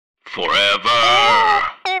Forever.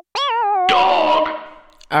 Dog.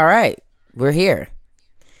 All right, we're here.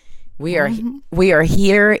 We are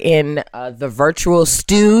here in the virtual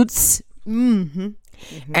studs. And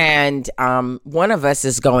one of us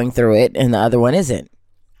is going through it and the other one isn't.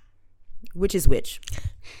 Which is which?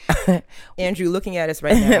 Andrew, looking at us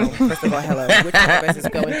right now, first of all, hello. Which one of us is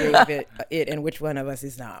going through it and which one of us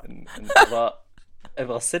is not?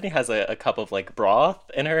 Well, Sydney has a cup of like broth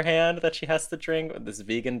in her hand that she has to drink with this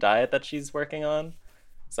vegan diet that she's working on.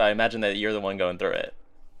 So I imagine that you're the one going through it.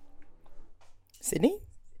 Sydney?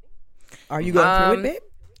 Are you going through it, babe?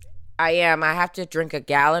 I am. I have to drink a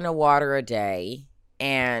gallon of water a day,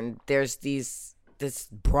 and there's this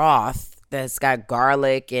broth that's got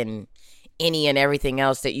garlic and any and everything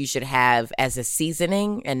else that you should have as a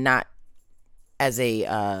seasoning and not as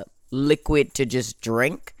a liquid to just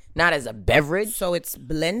drink, not as a beverage. So it's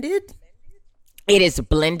blended? It is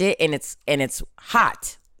blended and it's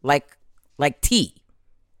hot like tea.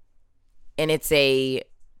 And it's a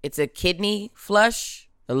kidney flush,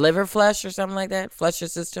 a liver flush or something like that. Flush your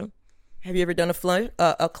system. Have you ever done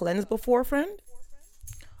a cleanse before, friend?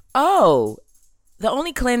 Oh, the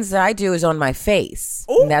only cleanse that I do is on my face.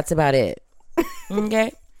 Ooh. And that's about it.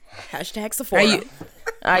 Okay. Hashtag Sephora.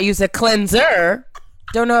 I use a cleanser.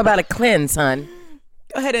 Don't know about a cleanse, hon.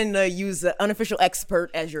 Go ahead and use the unofficial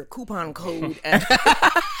expert as your coupon code.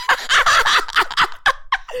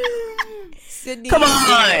 Sydney, come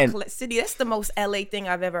on. Sydney, that's the most LA thing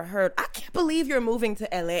I've ever heard. I can't believe you're moving to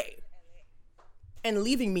LA and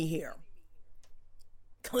leaving me here.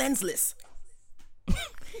 Cleanseless.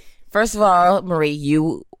 First of all, Marie,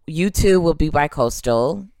 you two will be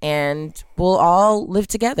bi-coastal and we'll all live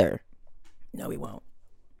together. No, we won't.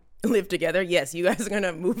 Live together? Yes, you guys are going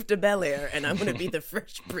to move to Bel Air and I'm going to be the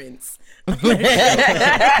Fresh Prince. With my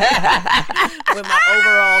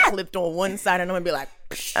overall clipped on one side and I'm going to be like,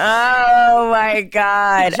 psh. Oh my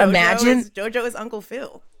God. Imagine. JoJo is Uncle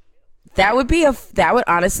Phil. That would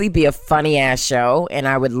honestly be a funny ass show and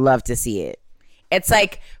I would love to see it. It's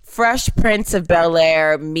like Fresh Prince of Bel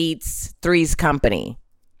Air meets Three's Company.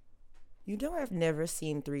 You know I've never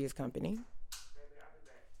seen Three's Company.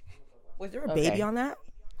 Was there a baby on that?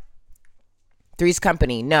 Three's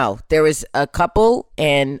Company. No, there was a couple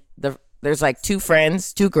and there's like two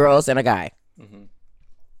friends, two girls and a guy. Mm-hmm.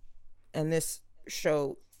 And this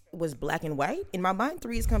show was black and white? In my mind,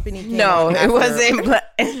 Three's Company came No, on it after, wasn't.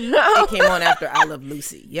 It came on after I Love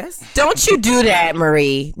Lucy. Yes? Don't you do that,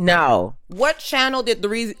 Marie. No. What channel did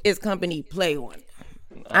Three's Company play on?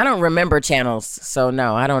 I don't remember channels, so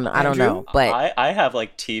no, I don't know. But I have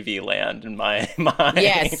like TV Land in my mind.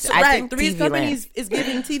 yes, So, I right, think Three's TV Company Land. is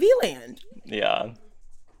giving TV Land. Yeah.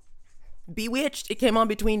 Bewitched. It came on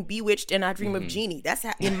between Bewitched and I Dream of Jeannie. That's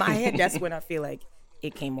how, in my head. That's when I feel like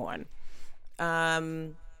it came on.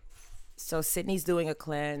 So Sydney's doing a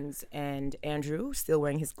cleanse, and Andrew still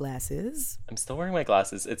wearing his glasses. I'm still wearing my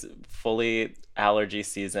glasses. It's fully allergy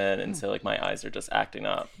season, and so like my eyes are just acting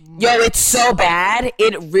up. Yo, it's so bad.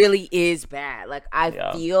 It really is bad. Like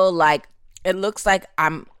I feel like it looks like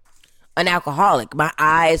I'm an alcoholic. My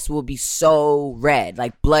eyes will be so red,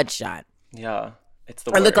 like bloodshot. Yeah, it's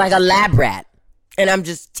the I look like a lab rat, and I'm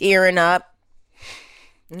just tearing up.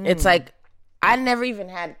 It's like I never even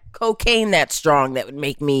had cocaine that strong that would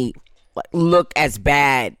make me look as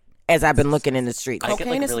bad as I've been looking in the streets. I get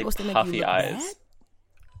Cocaine like is really supposed to make puffy you look eyes. bad?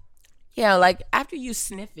 Yeah, like after you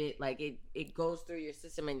sniff it, like it goes through your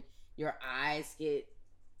system and your eyes get,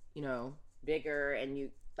 bigger and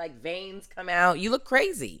you like veins come out. You look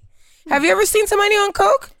crazy. Have you ever seen somebody on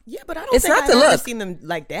coke? Yeah, but I don't It's think not I've the ever look. seen them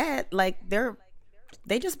like that. Like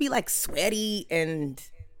they just be like sweaty and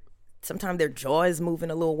sometimes their jaw is moving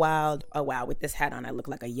a little wild. Oh wow, with this hat on, I look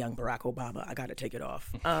like a young Barack Obama. I gotta take it off.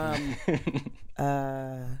 I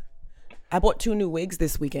bought 2 new wigs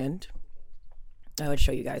this weekend. I would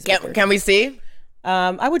show you guys. Can we see?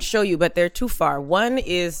 I would show you, but they're too far. One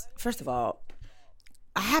is, first of all,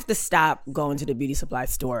 I have to stop going to the beauty supply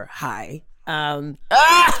store high. And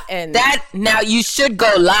That now you should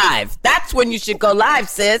go live. That's when you should go live,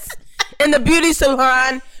 sis. In the beauty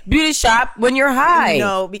salon, beauty shop when you're high.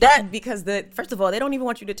 no, because first of all, they don't even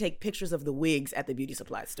want you to take pictures of the wigs at the beauty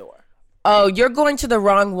supply store. Oh, you're going to the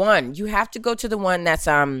wrong one. You have to go to the one that's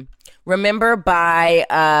remember by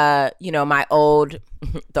my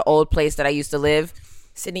the old place that I used to live.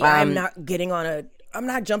 Sydney, I'm not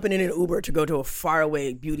jumping in an Uber to go to a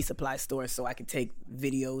faraway beauty supply store so I can take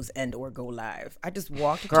videos and or go live. I just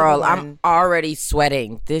walked. Girl, I'm already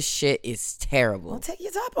sweating. This shit is terrible. Well, take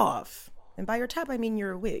your top off, and by your top I mean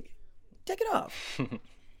your wig. Take it off.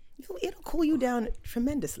 It'll cool you down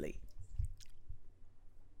tremendously.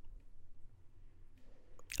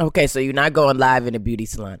 Okay, so you're not going live in a beauty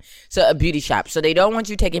salon. So a beauty shop. So they don't want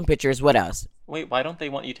you taking pictures. What else? Wait, why don't they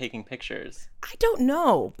want you taking pictures? I don't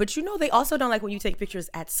know, but they also don't like when you take pictures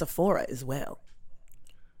at Sephora as well.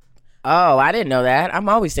 Oh, I didn't know that. I'm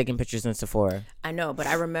always taking pictures in Sephora. I know, but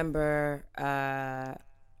I remember, I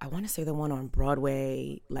want to say the one on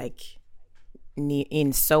Broadway, like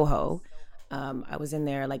in Soho. I was in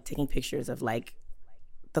there like taking pictures of like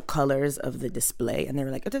the colors of the display, and they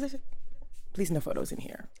were like, please no photos in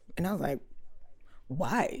here. And I was like,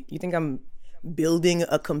 why? You think I'm building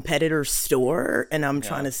a competitor store and I'm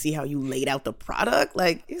trying to see how you laid out the product?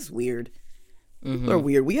 Like, it's weird. People are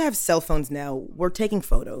weird. We have cell phones now. We're taking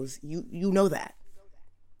photos. You know that.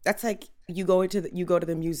 That's like you go to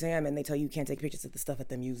the museum and they tell you can't take pictures of the stuff at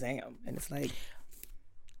the museum, and it's like,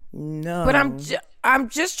 no. But I'm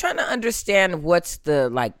just trying to understand what's the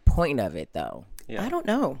like point of it though. Yeah. I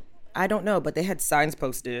don't know, but they had signs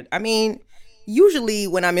posted. I mean, usually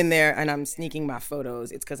when I'm in there and I'm sneaking my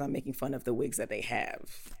photos, it's because I'm making fun of the wigs that they have.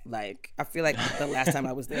 Like, I feel like the last time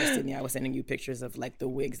I was there, Sydney, I was sending you pictures of like the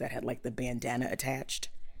wigs that had like the bandana attached.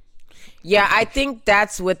 Yeah, I think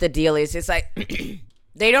that's what the deal is. It's like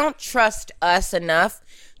they don't trust us enough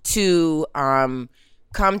to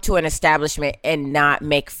come to an establishment and not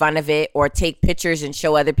make fun of it or take pictures and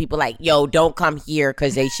show other people like, yo, don't come here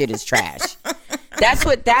because they shit is trash.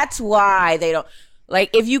 That's why they don't.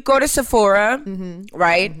 Like, if you go to Sephora,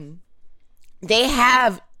 right, they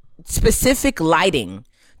have specific lighting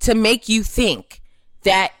to make you think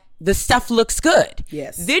that the stuff looks good.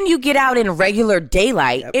 Yes. Then you get out in regular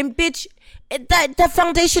daylight and, bitch, that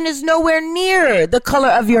foundation is nowhere near the color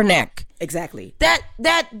of your neck. Exactly.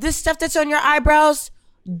 This stuff that's on your eyebrows,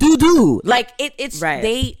 doo-doo. Like, it's right.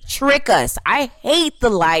 They trick us. I hate the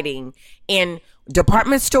lighting in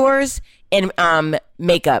department stores and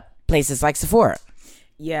makeup places like Sephora.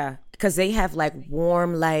 Yeah, because they have like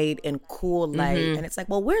warm light and cool light. And it's like,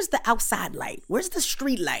 well, where's the outside light? Where's the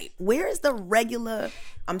street light? Where is the regular,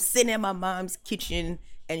 I'm sitting in my mom's kitchen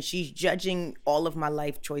and she's judging all of my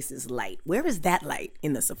life choices light. Where is that light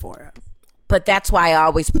in the Sephora? But that's why I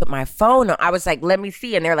always put my phone on. I was like, let me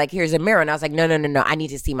see. And they're like, here's a mirror. And I was like, no. I need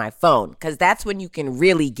to see my phone. Because that's when you can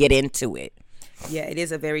really get into it. Yeah, it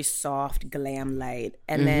is a very soft glam light.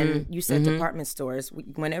 And then you said department stores.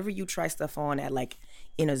 Whenever you try stuff on at like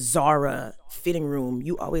in a Zara fitting room,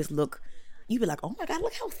 you be like, oh my God,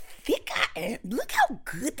 look how thick I am. Look how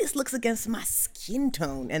good this looks against my skin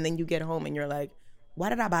tone. And then you get home and you're like, why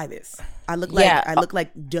did I buy this? I look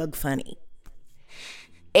like Doug Funny.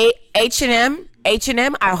 H&M,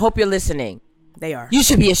 I hope you're listening. They are. You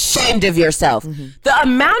should be ashamed of yourself. The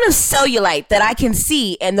amount of cellulite that I can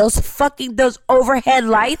see and those overhead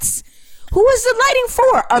lights. Who is the lighting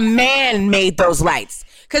for? A man made those lights.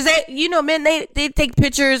 Because men, they take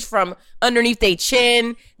pictures from underneath their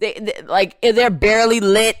chin. They're barely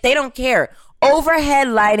lit. They don't care. Overhead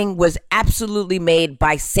lighting was absolutely made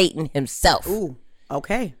by Satan himself. Ooh,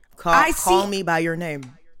 okay. Call me by your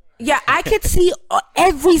name. Yeah, I could see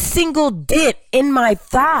every single dent in my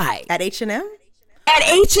thigh. At H&M? At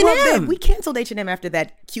H&M. Well, babe, we canceled H&M after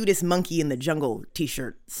that cutest monkey in the jungle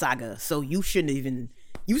t-shirt saga. So you shouldn't even...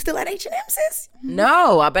 You still at H&M, sis?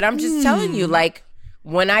 No, but I'm just telling you, like,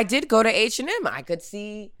 when I did go to H&M, I could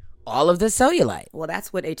see all of the cellulite. Well,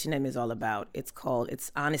 that's what H&M is all about. It's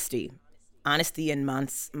honesty. Honesty and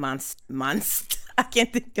I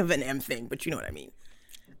can't think of an M thing, but you know what I mean.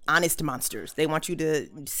 Honest monsters. They want you to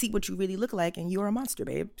see what you really look like, and you're a monster,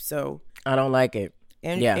 babe. So I don't like it.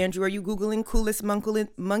 Andrew, are you Googling coolest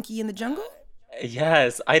monkey in the jungle?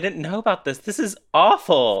 Yes, I didn't know about this. This is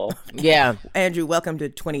awful. Yeah. Andrew, welcome to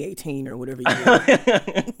 2018 or whatever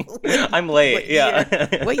year. I'm late.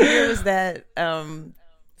 What year was that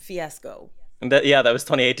fiasco? That was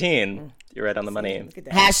 2018. You're right on the money.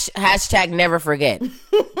 Hashtag never forget.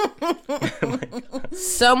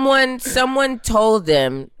 Someone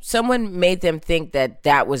made them think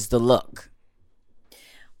that was the look.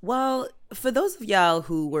 Well, for those of y'all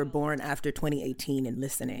who were born after 2018 and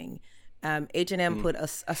listening, H&M put a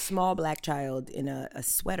small black child in a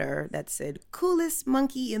sweater that said coolest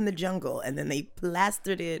monkey in the jungle, and then they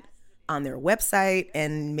plastered it on their website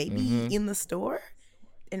and maybe in the store,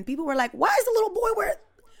 and people were like, why is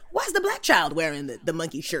the black child wearing the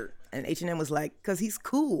monkey shirt? And H&M was like, because he's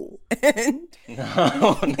cool. and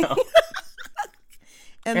no.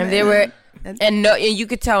 And you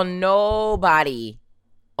could tell nobody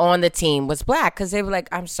on the team was black because they were like,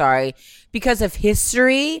 I'm sorry, because of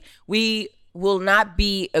history, we will not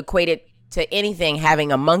be equated to anything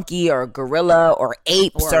having a monkey or a gorilla or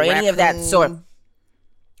apes or any of that sort.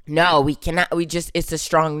 No, we cannot. It's a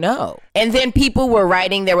strong no. And then people were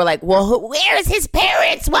writing, they were like, well, where's his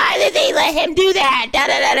parents? Why did they let him do that? Da,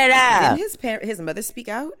 da, da, da, da. Didn't his mother speak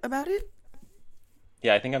out about it?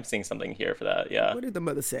 Yeah, I think I'm seeing something here for that. Yeah. What did the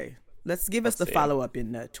mother say? Give us the follow-up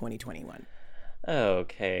in 2021.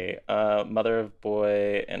 Okay. Mother of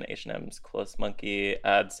boy and H&M's close monkey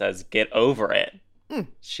ad says, get over it.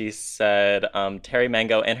 She said, Terry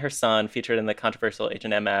Mango and her son featured in the controversial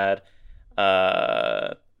H&M ad.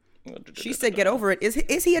 She said, get over it.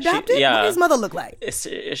 Is he adopted? Yeah. What does his mother look like?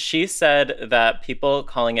 She said that people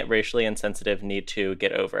calling it racially insensitive need to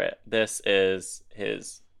get over it. This is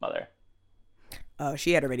his mother.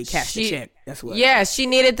 She had already cashed the check. That's what. Yeah, she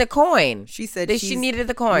needed the coin. She said she needed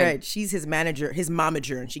the coin. Right. She's his manager, his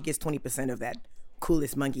momager, and she gets 20% of that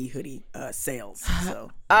coolest monkey hoodie sales.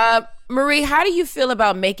 So, Marie, how do you feel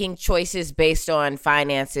about making choices based on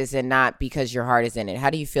finances and not because your heart is in it?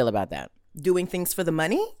 How do you feel about that? Doing things for the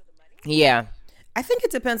money? Yeah. I think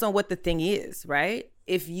it depends on what the thing is, right?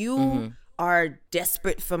 If you are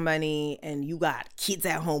desperate for money and you got kids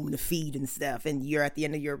at home to feed and stuff and you're at the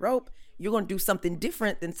end of your rope, you're going to do something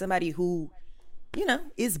different than somebody who,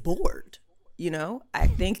 is bored. I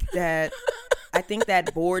think that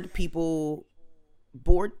bored people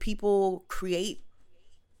create,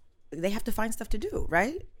 they have to find stuff to do,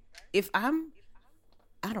 right? I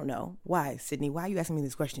don't know. Why, Sydney? Why are you asking me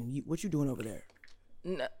this question? What you doing over there?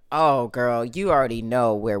 Oh, girl, you already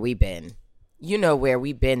know where we've been. You know where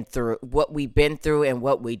we've been through, what we've been through and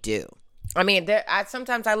what we do. I mean,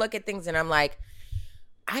 sometimes I look at things and I'm like,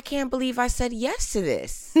 I can't believe I said yes to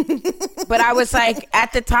this. But I was like,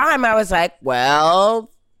 at the time, I was like,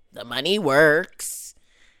 well, the money works.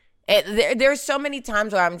 There's so many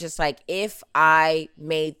times where I'm just like, if I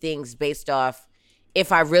made things based off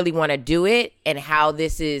if I really want to do it and how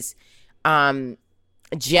this is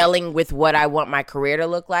gelling with what I want my career to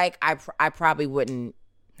look like, I probably wouldn't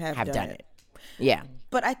have done it. Yeah.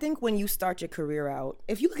 But I think when you start your career out,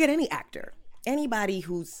 if you look at any actor, anybody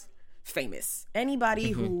who's famous,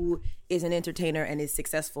 anybody who is an entertainer and is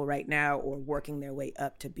successful right now or working their way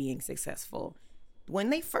up to being successful, when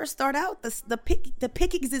they first start out, the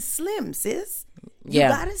pickings is slim, sis. You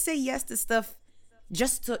gotta say yes to stuff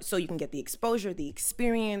just so you can get the exposure, the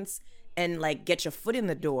experience, and like get your foot in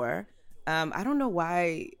the door. I don't know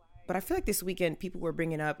why, but I feel like this weekend people were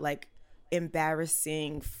bringing up like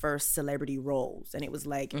embarrassing first celebrity roles, and it was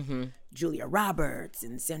like Julia Roberts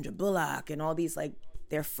and Sandra Bullock and all these, like,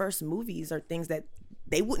 their first movies are things that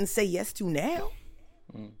they wouldn't say yes to now.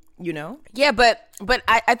 Yeah, but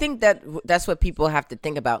I think that's what people have to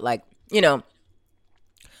think about. Like,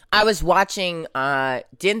 I was watching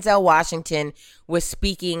Denzel Washington was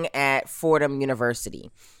speaking at Fordham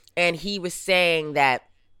University, and he was saying that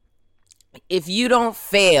if you don't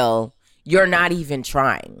fail, you're not even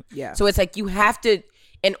trying. Yeah. So it's like you have to,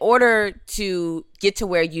 in order to get to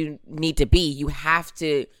where you need to be, you have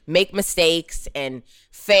to make mistakes and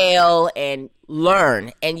fail and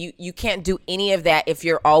learn. And you can't do any of that if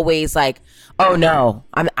you're always like, oh no,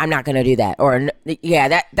 I'm not going to do that. Or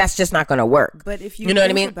yeah, that's just not going to work. But if you know think what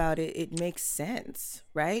I mean? about it, it makes sense,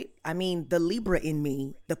 right? I mean, the Libra in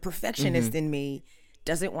me, the perfectionist in me,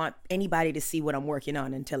 doesn't want anybody to see what I'm working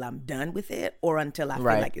on until I'm done with it or until I feel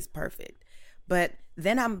like it's perfect. But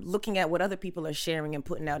then I'm looking at what other people are sharing and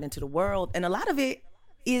putting out into the world, and a lot of it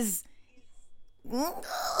is,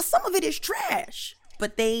 some of it is trash,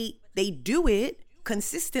 but they do it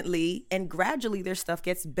consistently, and gradually their stuff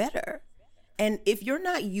gets better. And if you're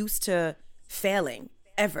not used to failing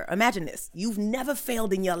ever, imagine this: you've never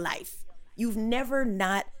failed in your life, you've never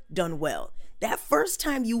not done well. That first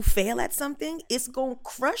time you fail at something, it's gonna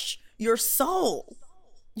crush your soul.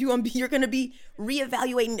 You're gonna be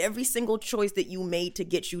reevaluating every single choice that you made to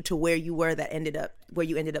get you to where you were where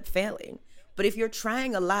you ended up failing. But if you're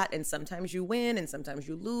trying a lot and sometimes you win and sometimes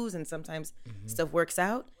you lose and sometimes stuff works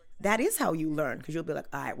out, that is how you learn, because you'll be like,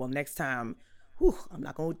 all right, well, next time, I'm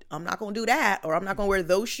not gonna do that, or I'm not gonna wear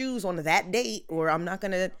those shoes on that date, or I'm not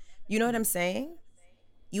gonna, you know what I'm saying?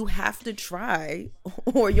 You have to try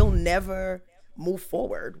or you'll never move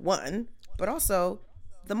forward, one, but also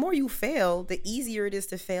the more you fail, the easier it is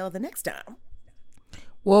to fail the next time.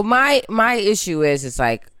 Well, my issue is, it's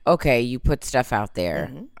like, okay, you put stuff out there,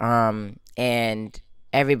 and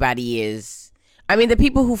everybody is, I mean, the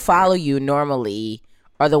people who follow you normally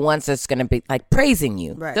are the ones that's going to be like praising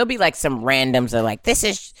you. Right. There'll be like some randoms that are like, this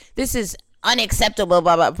is unacceptable,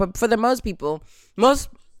 blah, blah. For the most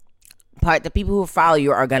part, the people who follow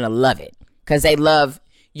you are going to love it because they love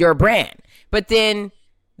your brand. But then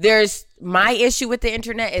there's my issue with the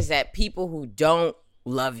internet is that people who don't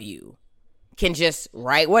love you can just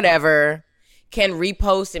write whatever, can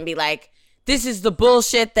repost and be like, this is the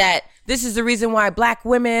bullshit this is the reason why black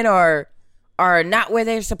women are not where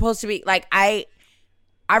they're supposed to be. Like, I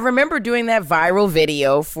remember doing that viral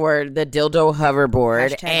video for the dildo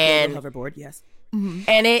hoverboard. Dildo hoverboard, yes. Mm-hmm.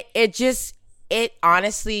 And it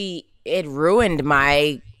honestly, it ruined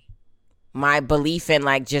my belief in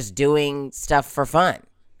like just doing stuff for fun.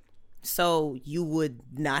 So you would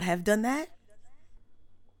not have done that?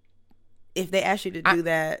 If they asked you to do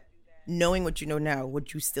that, knowing what you know now,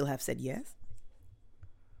 would you still have said yes?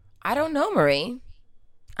 I don't know, Marie.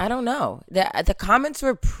 I don't know. The comments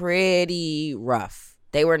were pretty rough.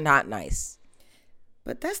 They were not nice.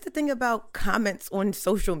 But that's the thing about comments on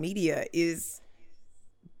social media is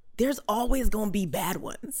there's always going to be bad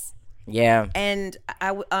ones. Yeah. And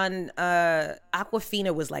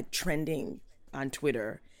Aquafina was like trending on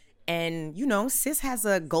Twitter. And, you know, sis has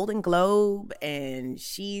a Golden Globe and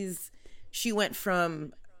she went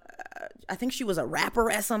from, I think she was a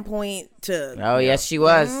rapper at some point to. Oh, yes, she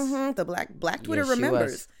was. Mm-hmm, the black Twitter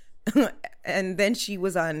remembers. And then she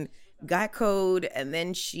was on Guy Code, and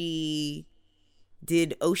then she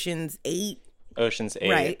did Ocean's 8.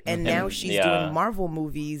 Right. And now she's doing Marvel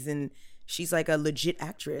movies, and she's like a legit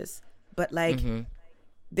actress. But like,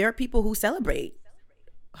 there are people who celebrate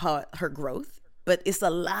her growth. But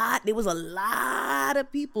there was a lot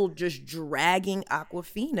of people just dragging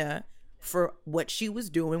Aquafina for what she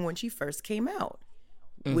was doing when she first came out,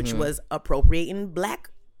 which was appropriating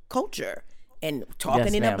black culture and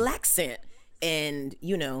talking in a black accent. And,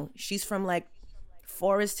 you know, she's from like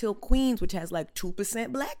Forest Hill, Queens, which has like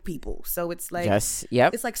 2% black people. So it's like,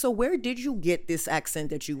 it's like, so where did you get this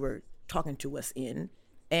accent that you were talking to us in?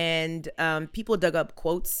 And people dug up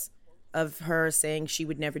quotes of her saying she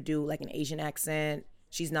would never do like an Asian accent.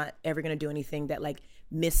 She's not ever going to do anything that like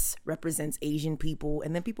misrepresents Asian people.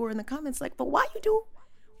 And then people were in the comments like, but why were you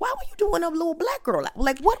doing a little black girl?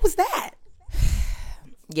 Like, what was that?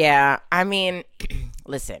 Yeah, I mean,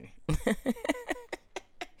 listen.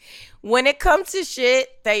 When it comes to shit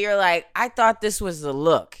that you're like, I thought this was the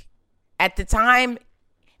look. At the time,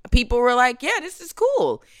 people were like, yeah, this is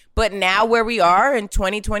cool. But now where we are in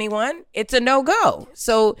 2021, it's a no-go.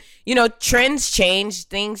 So, you know, trends change,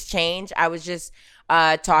 things change. I was just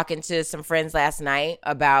talking to some friends last night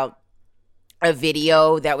about a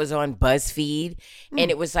video that was on BuzzFeed. And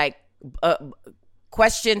it was like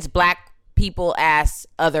questions black people ask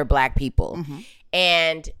other black people.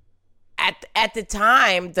 And at the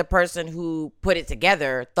time, the person who put it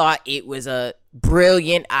together thought it was a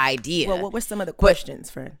brilliant idea. Well, what were some of the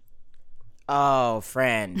questions, friend? Oh,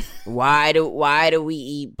 friend, why do we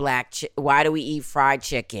eat why do we eat fried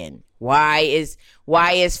chicken? Why is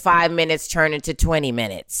 5 minutes turned into 20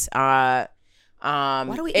 minutes? Why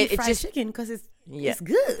do we eat fried chicken? Because it's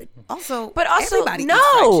good. But everybody eats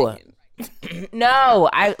fried chicken. No,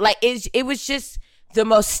 I like it was just the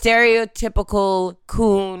most stereotypical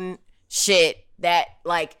coon shit that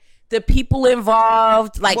like the people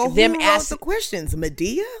involved, like them asking the questions.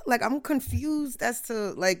 Medea? Like, I'm confused as to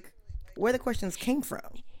like where the questions came from.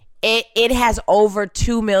 It has over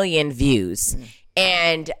 2 million views.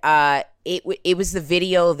 And it was the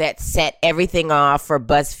video that set everything off for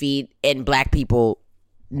BuzzFeed and black people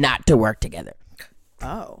not to work together.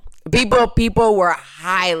 Oh. People were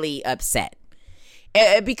highly upset.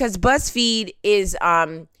 Because BuzzFeed is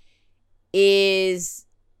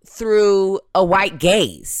through a white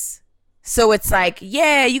gaze. So it's like,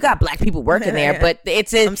 yeah, you got black people working there, but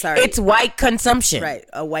it's white consumption. Right,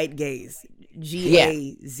 a white gaze.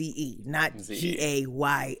 Gaze, not Gays.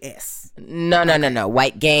 No.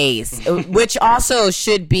 White gaze, which also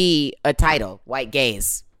should be a title. White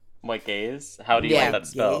gaze. White gaze? How do you like that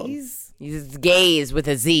spelled? Gaze with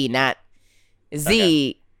a Z, not Z.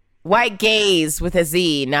 Okay. White gaze with a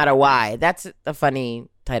Z, not a Y. That's a funny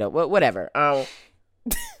title. Whatever.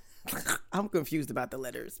 I'm confused about the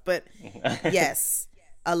letters, but yes,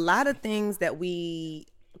 a lot of things that we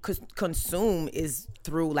consume is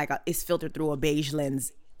through is filtered through a beige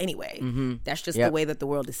lens anyway. That's just the way that the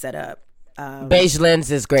world is set up. Beige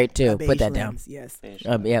lens is great too. Put that lens, down. Yes.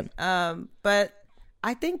 But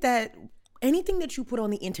I think that anything that you put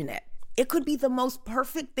on the internet, it could be the most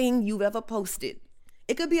perfect thing you've ever posted.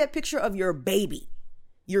 It could be a picture of your baby,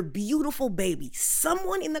 your beautiful baby.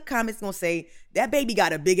 Someone in the comments gonna say, that baby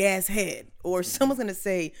got a big ass head. Or someone's gonna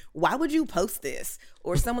say, why would you post this?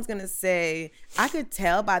 Or someone's gonna say, I could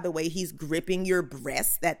tell by the way he's gripping your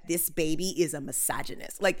breast that this baby is a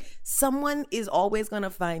misogynist. Like, someone is always gonna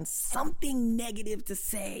find something negative to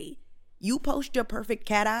say. You post your perfect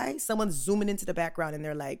cat eye, someone's zooming into the background and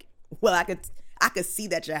they're like, well, I could see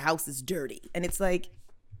that your house is dirty. And it's like,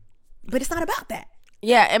 but it's not about that.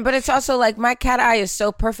 Yeah, but it's also like my cat eye is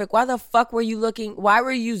so perfect. Why the fuck were you looking? Why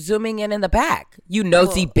were you zooming in the back? You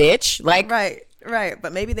nosy bitch. Like, right.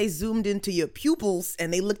 But maybe they zoomed into your pupils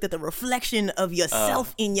and they looked at the reflection of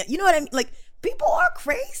yourself in your. You know what I mean? Like, people are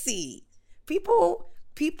crazy. People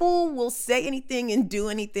will say anything and do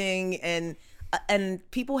anything,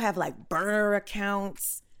 and people have like burner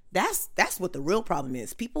accounts. That's what the real problem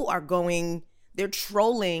is. People are they're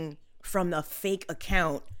trolling from the fake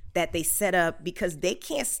account that they set up because they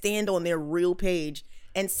can't stand on their real page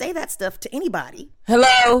and say that stuff to anybody.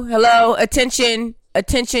 Hello, attention,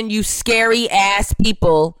 you scary ass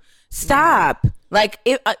people. Stop. Like,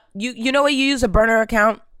 if you know what, you use a burner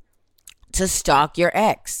account to stalk your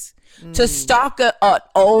ex, to stalk an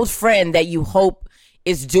old friend that you hope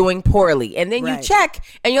is doing poorly. And then you check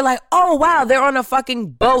and you're like, oh, wow, they're on a fucking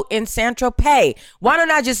boat in Saint-Tropez. Why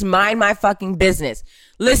don't I just mind my fucking business?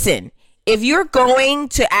 Listen, if you're going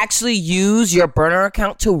to actually use your burner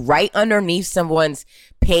account to write underneath someone's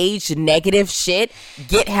page negative shit,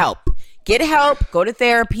 get help. Get help. Go to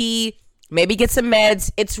therapy. Maybe get some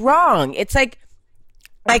meds. It's wrong. It's like,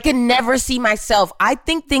 I can never see myself. I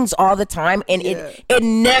think things all the time, and it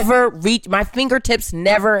never reach my fingertips.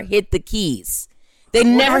 Never hit the keys. They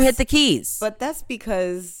never hit the keys. But that's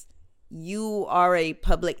because you are a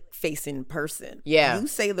public facing person. Yeah. You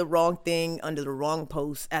say the wrong thing under the wrong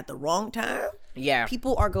post at the wrong time. Yeah.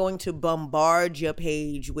 People are going to bombard your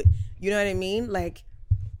page with, you know what I mean? Like,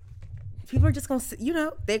 people are just going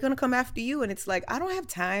to, they're going to come after you. And it's like, I don't have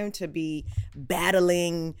time to be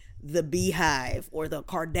battling the beehive or the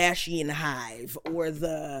Kardashian hive or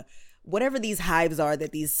the whatever these hives are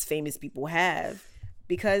that these famous people have.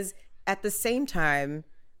 Because at the same time,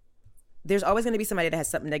 there's always going to be somebody that has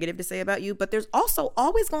something negative to say about you, but there's also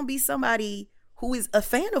always going to be somebody who is a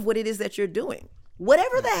fan of what it is that you're doing.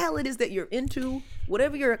 Whatever the hell it is that you're into,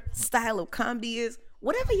 whatever your style of comedy is,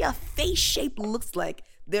 whatever your face shape looks like,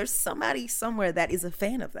 there's somebody somewhere that is a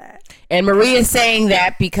fan of that. And Maria's saying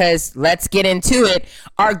that because, let's get into it,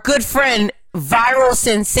 our good friend, viral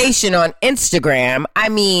sensation on Instagram, I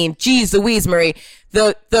mean, geez Louise, Marie,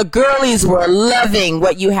 the girlies were loving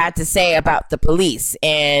what you had to say about the police,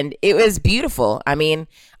 and it was beautiful. I mean,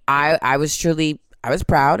 I was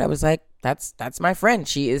proud. I was like, that's my friend.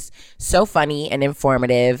 She is so funny and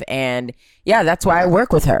informative, and yeah, that's why I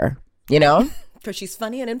work with her, Because she's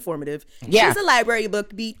funny and informative. Yeah. She's a library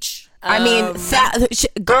book, beach. I mean,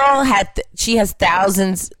 girl she has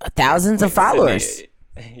thousands of followers.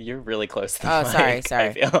 You're really close to the Oh, mic, sorry.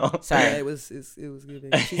 I feel. Sorry. It was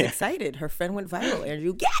good. She's excited. Her friend went viral.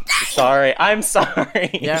 Andrew, God damn. Sorry. I'm sorry.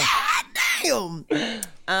 Yeah. God damn.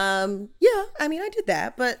 Yeah, I mean, I did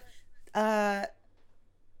that, but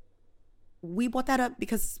we brought that up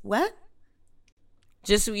because what?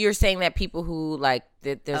 Just you're saying that people who like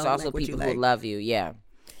that there's also like what you people like. who love you. Yeah.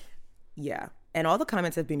 Yeah. And all the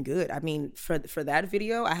comments have been good. I mean, for that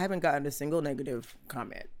video, I haven't gotten a single negative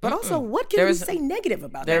comment. But also, what can you say negative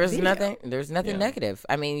about that video? There's nothing negative.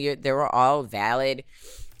 I mean, there were all valid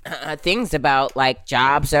things about like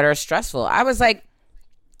jobs that are stressful. I was like,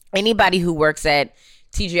 anybody who works at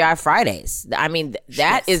TGI Fridays. I mean,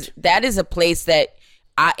 that is a place that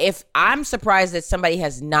I'm surprised that somebody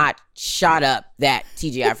has not shot up that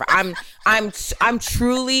TGI Fridays. I'm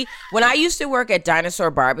truly, when I used to work at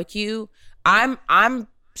Dinosaur Barbecue, I'm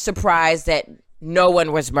surprised that no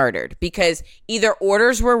one was murdered because either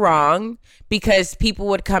orders were wrong because people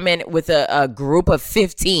would come in with a group of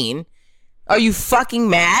 15. Are you fucking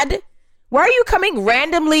mad? Why are you coming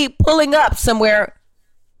randomly pulling up somewhere?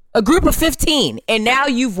 A group of 15, and now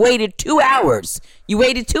you've waited 2 hours. You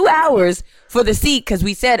waited 2 hours for the seat because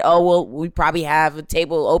we said, oh, well, we probably have a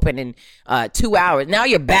table open in 2 hours. Now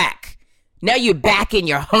you're back. Now you're back and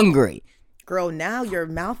you're hungry. Girl, now your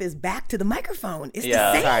mouth is back to the microphone. It's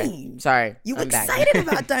the same. Sorry. You I'm excited back.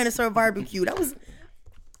 about Dinosaur Barbecue.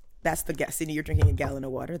 That's the guess. Cindy, you're drinking a gallon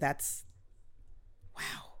of water. That's,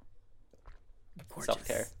 wow. Gorgeous.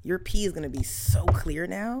 Self-care. Your pee is going to be so clear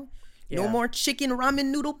now. Yeah. No more chicken ramen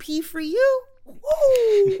noodle pee for you.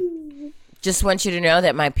 Woo. Just want you to know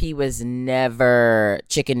that my pee was never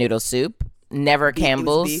chicken noodle soup, never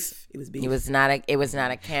Campbell's. It was beef. It was not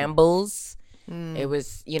a Campbell's. It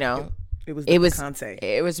was, It was Conte.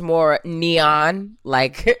 It was more neon,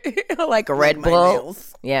 like like a Red my Bull.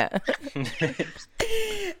 nails. Yeah.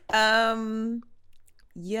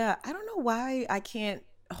 Yeah, I don't know why I can't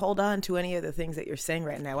hold on to any of the things that you're saying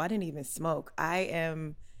right now. I didn't even smoke.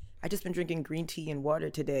 I just been drinking green tea and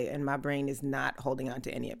water today, and my brain is not holding on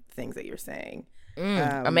to any of the things that you're saying.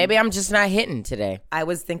 Or maybe I'm just not hitting today. I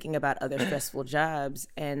was thinking about other stressful jobs,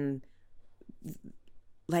 and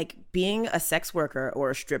like being a sex worker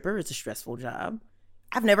or a stripper is a stressful job.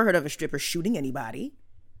 I've never heard of a stripper shooting anybody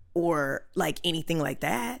or like anything like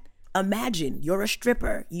that. Imagine you're a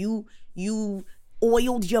stripper. You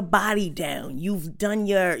oiled your body down. You've done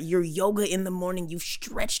your yoga in the morning. You've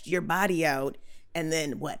stretched your body out. And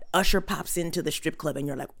then what? Usher pops into the strip club and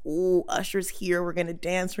you're like, oh, Usher's here. We're going to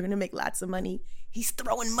dance. We're going to make lots of money. He's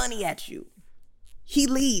throwing money at you. He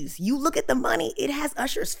leaves. You look at the money. It has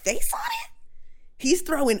Usher's face on it. He's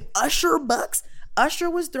throwing Usher bucks. Usher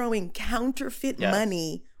was throwing counterfeit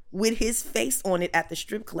money with his face on it at the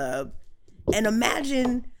strip club. And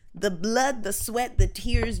imagine the blood, the sweat, the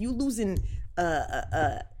tears, you losing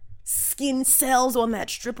skin cells on that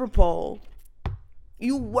stripper pole.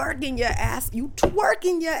 You working your ass, you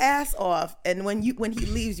twerking your ass off. And when he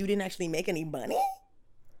leaves, you didn't actually make any money?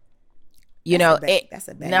 You that's know, that's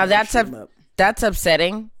a bad now way that's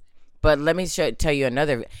upsetting. But let me tell you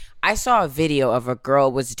another. I saw a video of a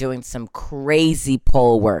girl was doing some crazy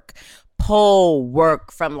pole work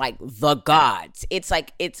from like the gods. It's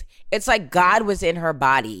like God was in her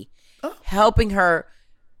body, helping her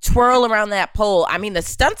twirl around that pole. I mean, the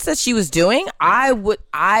stunts that she was doing, I would.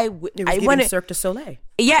 It was giving Cirque du Soleil.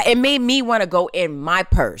 Yeah, it made me want to go in my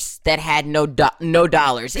purse that had no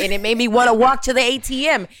dollars, and it made me want to walk to the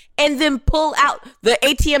ATM and then pull out the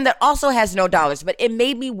ATM that also has no dollars. But it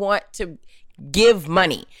made me want to give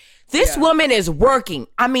money. This woman is working.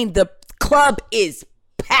 I mean, the club is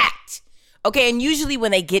packed. Okay, and usually when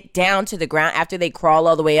they get down to the ground after they crawl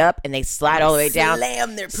all the way up and they slide all the way down,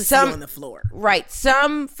 slam their pussy on the floor. Right,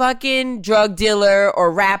 some fucking drug dealer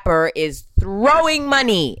or rapper is throwing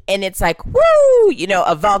money, and it's like, woo, you know,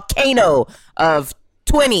 a volcano of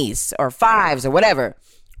 20s or 5s or whatever,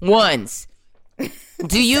 ones.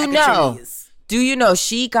 Do you know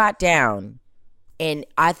she got down, and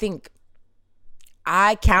I think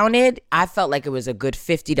I felt like it was a good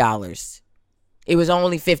 $50. It was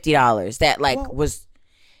only $50. That was.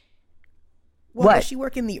 What? Was she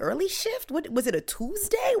working the early shift? What was it, a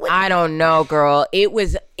Tuesday? I don't know, girl.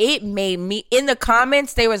 It made me, in the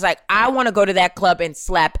comments, they was like, I want to go to that club and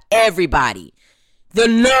slap everybody. The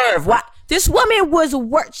nerve. What? This woman was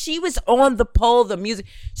she was on the pole, the music.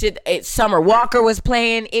 Summer Walker was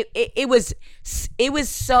playing. It was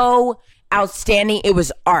so outstanding. It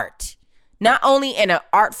was art. Not only in an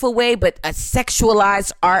artful way, but a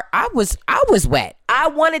sexualized art. I was wet. I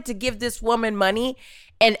wanted to give this woman money,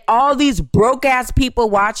 and all these broke ass people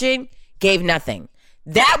watching gave nothing.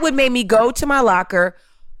 That would make me go to my locker,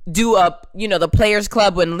 do the Players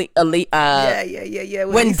Club when when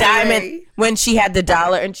Diamond, when she had the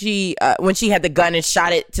dollar and when she had the gun and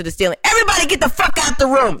shot it to the ceiling. Everybody get the fuck out the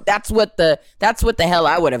room. That's what the hell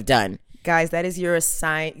I would have done. Guys, that's your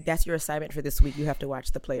assignment for this week. You have to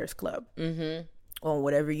watch the Players Club on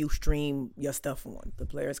whatever you stream your stuff on. The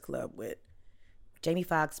Players Club with Jamie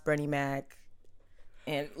Foxx, Bernie Mac,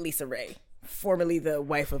 and Lisa Ray, formerly the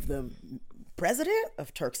wife of the president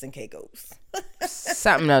of Turks and Caicos.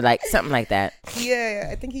 something like that. Yeah,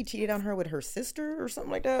 I think he cheated on her with her sister or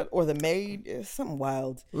something like that, or the maid. It's something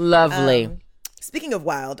wild. Lovely. Speaking of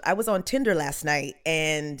wild, I was on Tinder last night,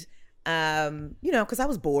 and because I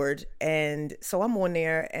was bored, and so I'm on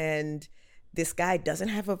there, and this guy doesn't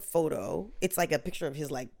have a photo. It's like a picture of his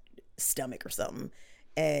like stomach or something,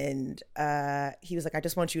 and he was like, I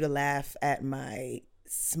just want you to laugh at my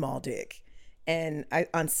small dick, and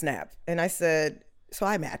on Snap. And I said, so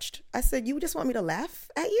I matched. I said, you just want me to laugh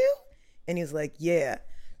at you? And he was like, yeah.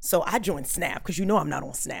 So I joined Snap, because I'm not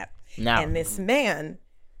on Snap. No. And this man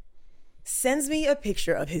sends me a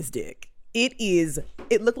picture of his dick.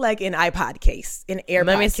 It looked like an iPod case, an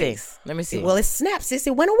AirPod case. Let me see. Well, it's Snap, sis.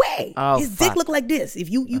 It went away. Oh, his dick looked like this. If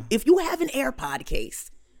you have an AirPod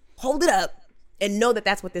case, hold it up and know that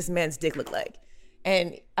that's what this man's dick looked like.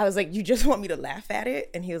 And I was like, you just want me to laugh at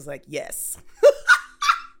it? And he was like, yes.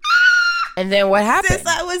 And then what happened? Sis,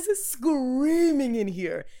 I was screaming in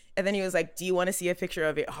here. And then he was like, do you want to see a picture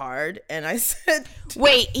of it hard? And I said,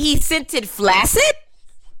 wait, he sent it flaccid?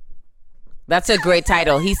 That's a great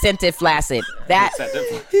title. He sent it flaccid.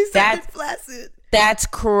 He sent it flaccid. That's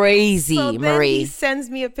crazy, so then Marie. He sends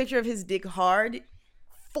me a picture of his dick hard,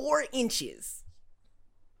 4 inches.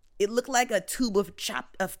 It looked like a tube of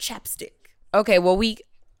chapstick. Okay, well,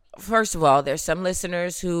 first of all, there's some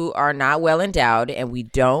listeners who are not well endowed, and we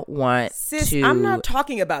don't want to. I'm not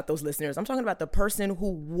talking about those listeners. I'm talking about the person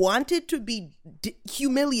who wanted to be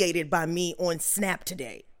humiliated by me on Snap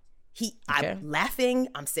today. I'm laughing.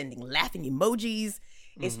 I'm sending laughing emojis.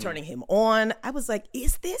 It's turning him on. I was like,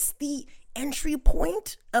 is this the entry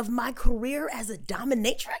point of my career as a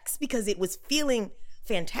dominatrix? Because it was feeling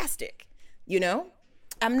fantastic.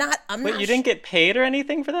 I'm not. Wait, you didn't get paid or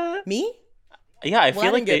anything for that? Me? Yeah, I Well, feel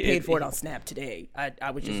I like didn't get paid for it on Snap today.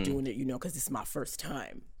 I was just doing it, because this is my first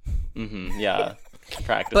time. Yeah,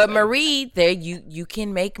 practice. But Marie, there you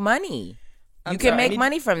can make money. You can make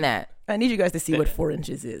money from that. I need you guys to see what 4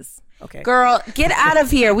 inches is. Okay. Girl, get out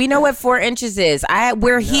of here. We know what 4 inches is. I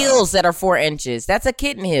wear heels that are 4 inches. That's a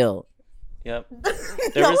kitten heel. Yep.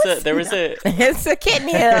 There was a It's a kitten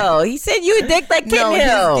heel. He said you dick like kitten No,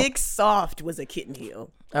 heel. his dick soft was a kitten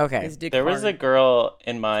heel. Okay. His dick There was a hard. girl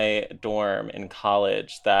in my dorm in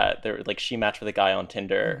college that she matched with a guy on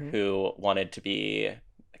Tinder who wanted to be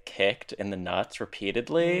kicked in the nuts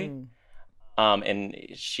repeatedly. And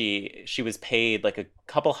she was paid like a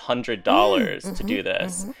couple $100 to do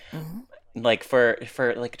this. Like for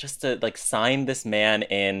like just to like sign this man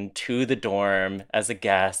in to the dorm as a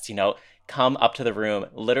guest, come up to the room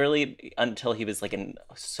literally until he was like in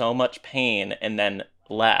so much pain and then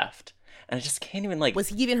left. And I just can't even like. Was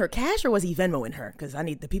he giving her cash or was he Venmoing her? Because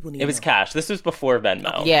the people need. It was cash. This was before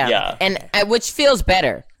Venmo. Yeah. And which feels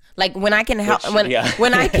better. Like when I can help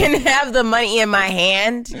when I can have the money in my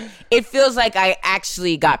hand, it feels like I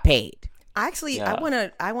actually got paid. Actually,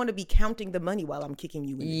 I wanna be counting the money while I'm kicking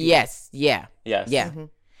you in the dick. Yes. Yeah. Yes. Yeah.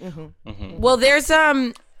 Well, there's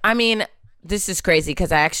I mean, this is crazy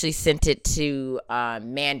because I actually sent it to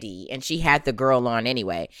Mandy and she had the girl on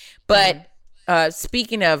anyway. But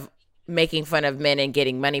speaking of making fun of men and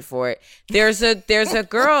getting money for it, there's a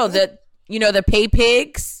girl that the pay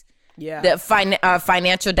pigs, the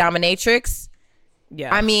financial dominatrix.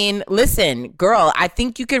 Yeah. I mean, listen, girl, I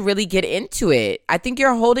think you could really get into it. I think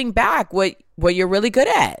you're holding back what you're really good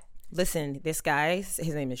at. Listen, this guy,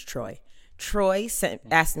 his name is Troy. Troy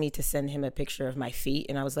asked me to send him a picture of my feet,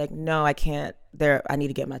 and I was like, no, I can't. I need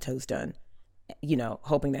to get my toes done.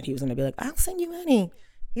 Hoping that he was going to be like, I'll send you money.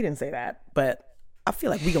 He didn't say that, but I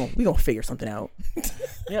feel like we gonna figure something out.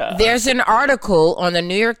 Yeah. There's an article on the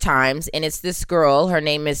New York Times, and it's this girl. Her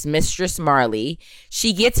name is Mistress Marley.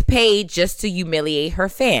 She gets paid just to humiliate her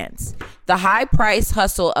fans. The high price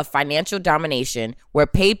hustle of financial domination, where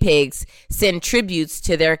pay pigs send tributes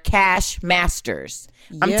to their cash masters.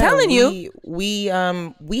 I'm telling you, we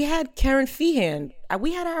had Karen Feehan.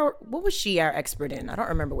 We had what was she our expert in? I don't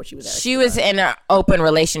remember what she was. She was in an open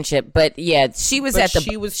relationship, but yeah, she was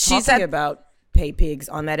talking about pay pigs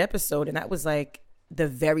on that episode, and that was like the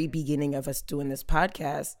very beginning of us doing this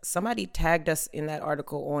podcast. Somebody tagged us in that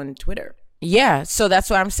article on Twitter. Yeah, so that's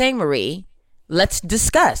what I'm saying, Marie. Let's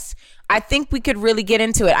discuss. I think we could really get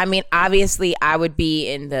into it. I mean, obviously, I would be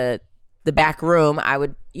in the back room. I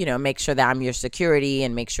would, make sure that I'm your security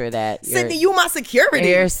and make sure that Sydney, you my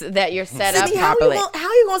security. That you're set Sydney, up properly.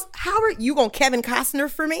 How are you gonna Kevin Costner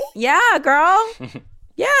for me? Yeah, girl.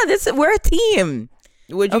 Yeah, we're a team.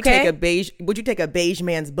 Would you take a beige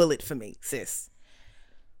man's bullet for me, sis?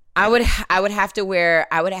 I would have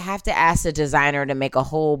to ask the designer to make a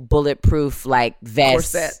whole bulletproof like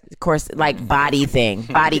vest, like body thing,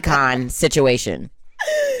 bodycon situation.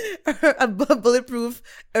 A bulletproof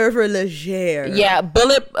oeuvre légère. Yeah,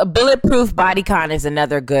 bulletproof bodycon is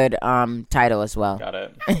another good title as well. Got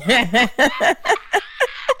it.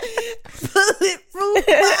 Bulletproof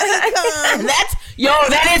bodycon.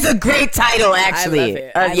 That is a great title actually. I love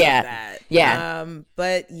it. I love that. Yeah.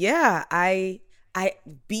 But yeah, I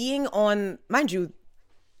being on, mind you,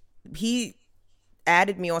 he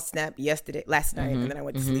added me on Snap last night, and then I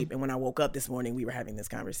went to sleep. And when I woke up this morning, we were having this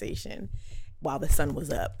conversation while the sun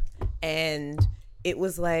was up, and it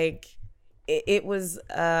was like, it was.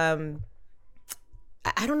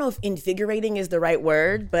 I don't know if invigorating is the right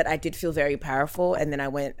word, but I did feel very powerful. And then I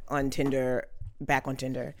went on back on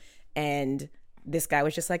Tinder, and this guy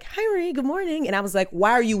was just like, "Hi, Marie, good morning." And I was like,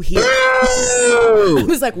 "Why are you here?" I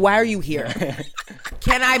was like, "Why are you here?"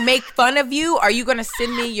 Can I make fun of you? Are you gonna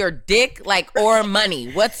send me your dick, or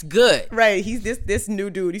money? What's good? Right. He's this new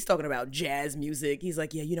dude. He's talking about jazz music. He's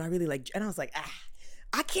like, "Yeah, I really like," and I was like,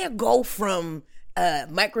 I can't go from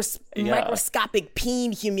microscopic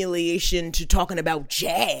peen humiliation to talking about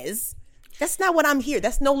jazz. That's not what I'm here.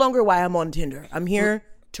 That's no longer why I'm on Tinder. I'm here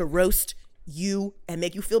to roast you and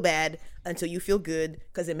make you feel bad until you feel good,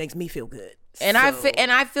 because it makes me feel good. And I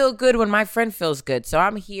feel good when my friend feels good. So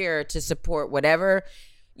I'm here to support whatever,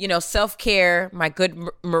 self-care my good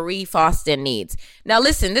Marie Faustin needs. Now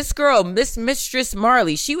listen, this girl, Mistress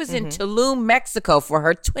Marley, she was in Tulum, Mexico for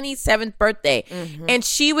her 27th birthday. And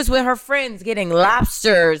she was with her friends getting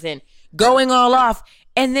lobsters and going all off.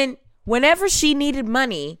 And then whenever she needed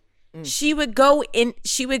money, she would go and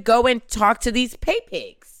talk to these pay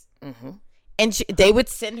pigs. And they would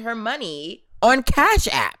send her money on Cash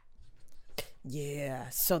App. Yeah,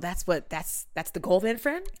 so that's the goal then,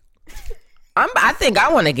 friend? I think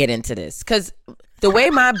I want to get into this because the way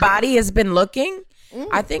my body has been looking,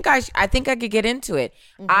 I think I could get into it.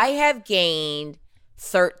 I have gained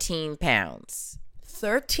 13 pounds.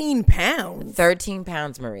 13 pounds? 13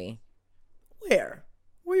 pounds, Marie. Where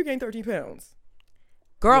you gain 13 pounds?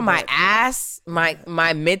 Girl, my ass,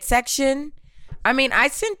 my midsection. I mean,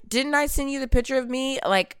 didn't I send you the picture of me?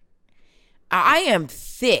 Like, I am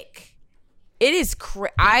thick. It is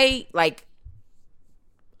I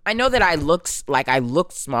know that I look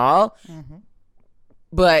small,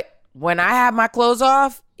 but when I have my clothes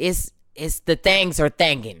off, it's the things are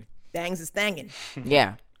thangin'. Thangs is thangin'.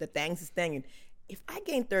 Yeah. The thangs is thangin'. If I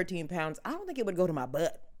gained 13 pounds, I don't think it would go to my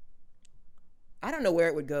butt. I don't know where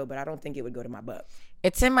it would go, but I don't think it would go to my butt.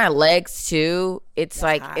 It's in my legs too. It's That's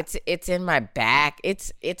like hot. it's in my back.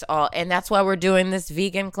 It's all, and that's why we're doing this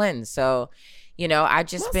vegan cleanse. So, I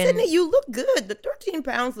just been. Sydney, you look good. The 13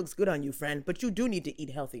 pounds looks good on you, friend. But you do need to eat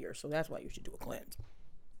healthier, so that's why you should do a cleanse.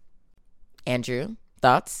 Andrew,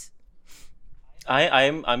 thoughts?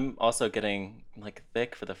 I'm also getting like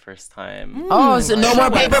thick for the first time. Oh, so no more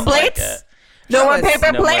paper plates? No more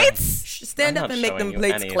paper No more. plates? Stand I'm up not and make them showing you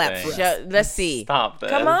plates clap for anything. us. Let's see. Stop this.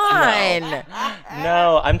 Come on.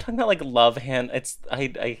 No, I'm talking about like love hand. It's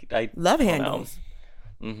I Love don't handles.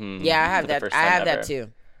 know. Mm-hmm. Yeah, I have For the that. first I time have that ever.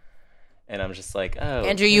 too. And I'm just like, oh.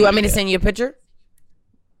 Andrew, you want me to send you a picture?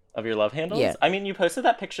 of your love handles? Yeah. I mean, you posted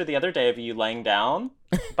that picture the other day of you laying down.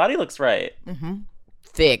 Body looks right.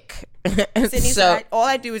 Thick. Sydney So said, all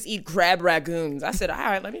I do is eat crab ragoons. I said, all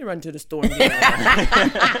right, let me run to the store and get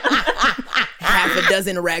half a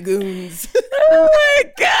dozen ragoons. oh my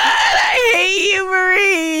God, I hate you,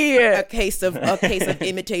 Marie. a case of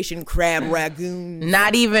imitation crab ragoons.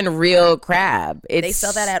 Not even real crab. They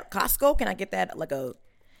sell that at Costco. Can I get that like a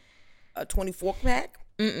 24 pack?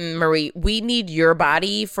 Marie, we need your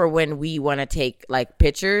body for when we want to take like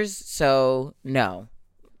pictures. So no.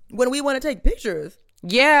 When we want to take pictures.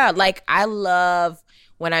 Yeah, like I love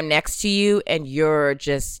when I'm next to you and you're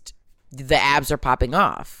just the abs are popping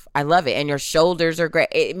off. I love it, and your shoulders are great.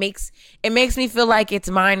 It makes me feel like it's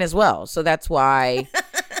mine as well. So that's why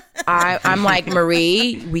I'm like,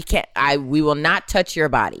 Marie, we will not touch your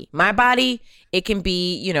body. My body, it can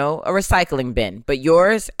be, a recycling bin, but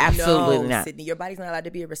yours, absolutely No, not. Sydney, your body's not allowed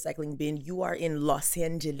to be a recycling bin. You are in Los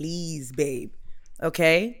Angeles, babe.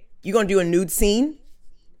 Okay? You gonna do a nude scene?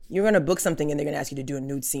 You're gonna book something and they're gonna ask you to do a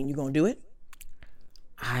nude scene. You gonna do it?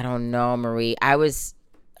 I don't know, Marie. I was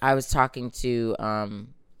talking to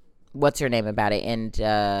what's her name about it, and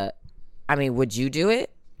I mean, would you do it?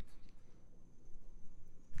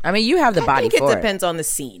 I mean, you have the body I think for it depends on the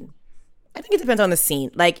scene. I think it depends on the scene.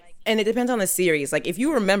 Like, and it depends on the series. Like, if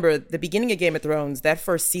you remember the beginning of Game of Thrones, that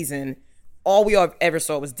first season, all we ever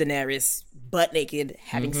saw was Daenerys butt naked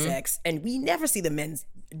having sex, and we never see the men's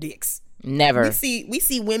dicks. Never. We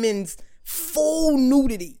see women's full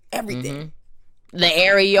nudity, everything. The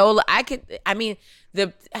areola.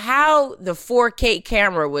 How the 4K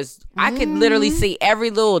camera was, I could literally see every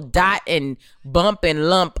little dot and bump and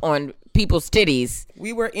lump on people's titties.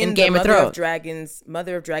 We were in Game the of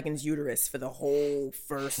Mother of Dragons uterus for the whole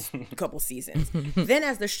first couple seasons. Then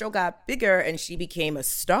as the show got bigger and she became a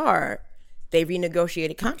star, they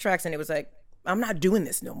renegotiated contracts and it was like, I'm not doing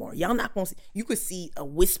this no more. Y'all not gonna see. You could see a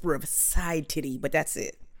whisper of side titty, but that's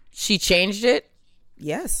it. She changed it.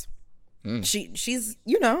 Yes. She's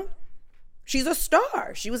she's a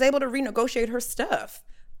star. She was able to renegotiate her stuff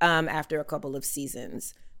after a couple of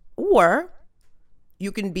seasons. Or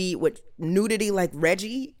you can be with nudity like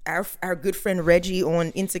Reggie, our good friend Reggie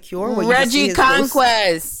on Insecure. Where you can see Reggie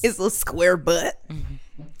Conquest. his little square butt.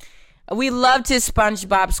 We loved his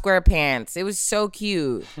SpongeBob SquarePants. It was so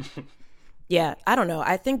cute. Yeah, I don't know.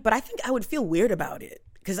 I think I would feel weird about it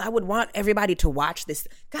because I would want everybody to watch this.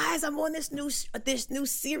 Guys, I'm on this new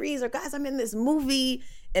series, or guys, I'm in this movie,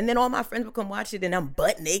 and then all my friends will come watch it, and I'm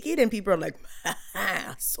butt naked, and people are like,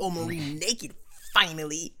 "So Marie naked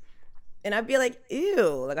finally," and I'd be like,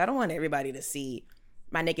 "Ew!" Like I don't want everybody to see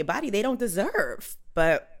my naked body. They don't deserve.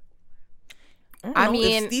 But I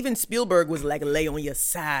mean, if Steven Spielberg was like, lay on your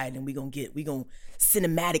side, and we gonna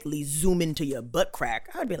cinematically zoom into your butt crack,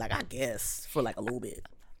 I'd be like, I guess for like a little bit.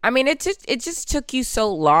 I mean, it just took you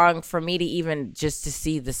so long for me to even just to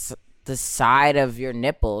see the side of your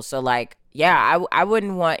nipple. So like, yeah, I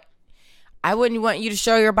wouldn't want you to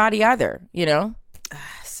show your body either.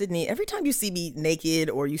 Sydney, every time you see me naked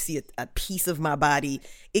or you see a piece of my body,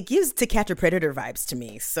 it gives To Catch a Predator vibes to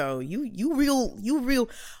me. So you real.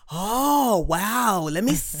 Oh wow, let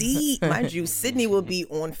me see. Mind you, Sydney will be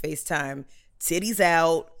on FaceTime, titties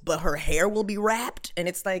out, but her hair will be wrapped, and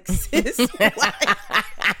it's like, sis, why?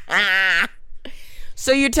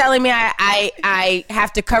 So you're telling me I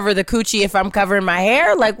have to cover the coochie if I'm covering my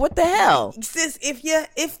hair? Like, what the hell? Sis,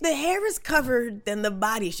 if the hair is covered, then the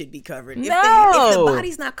body should be covered. If No. the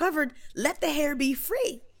body's not covered, let the hair be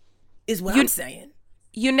free. Is what I'm saying.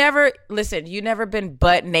 You never been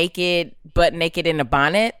butt naked in a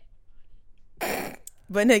bonnet?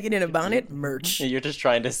 Butt naked in a bonnet? Merch. You're just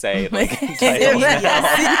trying to say like titles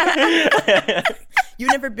now. You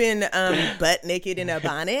never been butt naked in a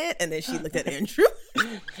bonnet? And then she looked at Andrew.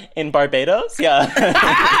 In Barbados? Yeah.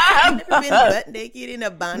 You never been butt naked in a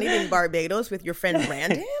bonnet in Barbados with your friend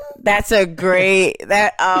Brandon? That's a great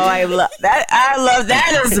I love that. I love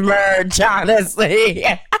that as merch, honestly.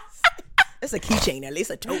 That's a keychain, at least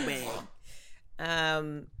a tote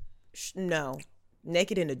bag. No.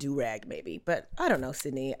 Naked in a do-rag, maybe. But I don't know,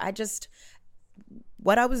 Sydney.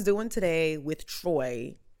 What I was doing today with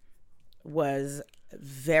Troy was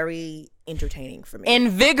very entertaining for me.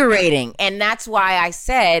 Invigorating. And that's why I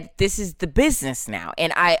said this is the business now.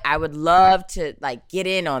 And I would love to like get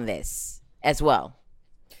in on this as well.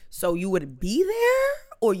 So you would be there?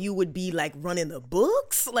 Or you would be like running the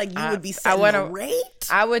books? Like you would be setting the rate?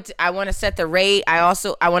 I want to set the rate. I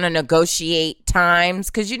want to negotiate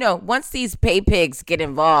times. Because, once these pay pigs get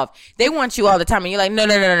involved, they want you all the time. And you're like, no.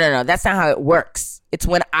 That's not how it works. It's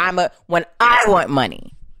when I want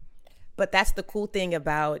money. But that's the cool thing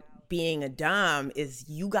about being a dom is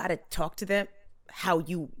you got to talk to them how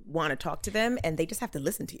you want to talk to them. And they just have to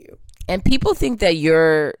listen to you. And people think that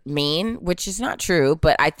you're mean, which is not true.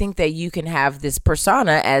 But I think that you can have this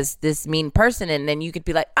persona as this mean person. And then you could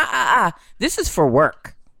be like, this is for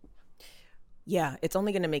work. Yeah, it's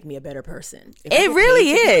only going to make me a better person. It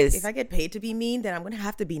really is. If I get paid to be mean, then I'm going to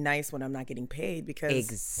have to be nice when I'm not getting paid because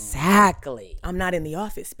exactly. I'm not in the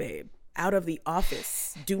office, babe. Out of the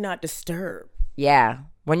office. Do not disturb. Yeah.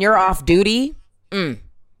 When you're off duty,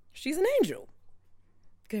 she's an angel.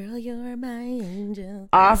 Girl, you're my angel.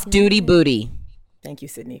 Off duty booty. Thank you,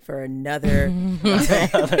 Sydney, for another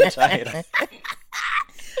title.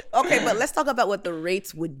 Okay, but let's talk about what the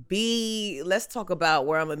rates would be. Let's talk about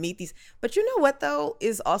where I'm gonna meet these. But you know what though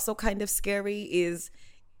is also kind of scary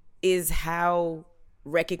is how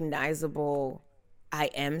recognizable I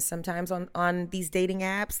am sometimes on these dating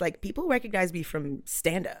apps. Like people recognize me from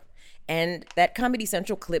stand up. And that Comedy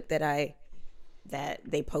Central clip that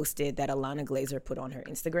they posted that Alana Glazer put on her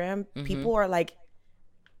Instagram, people are like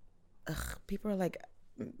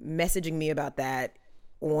messaging me about that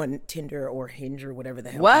on Tinder or Hinge or whatever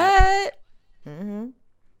the hell. What?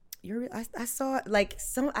 I saw like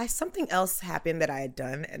something else happened that I had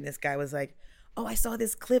done, and this guy was like, "Oh, I saw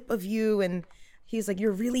this clip of you," and he's like,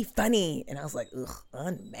 "You're really funny," and I was like, "Ugh,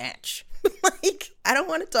 unmatch." Like, I don't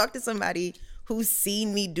want to talk to somebody who's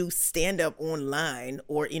seen me do stand-up online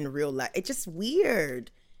or in real life. It's just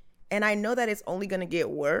weird. And I know that it's only going to get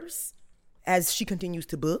worse as she continues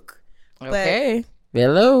to book. Okay.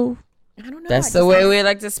 Hello. I don't know. That's the way we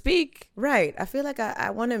like to speak. Right. I feel like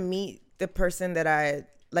I want to meet the person that I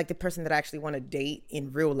actually want to date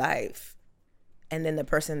in real life. And then the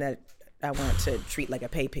person that I want to treat like a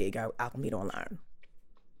pay pig, I'll meet online.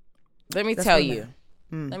 Let me tell you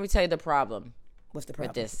the problem. What's the problem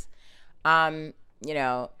with this?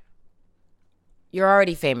 You're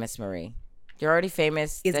already famous, Marie. You're already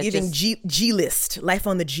famous. It's giving G list, life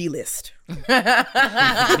on the G list.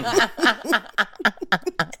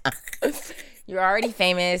 You're already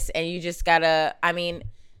famous, and you just gotta. I mean,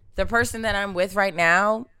 the person that I'm with right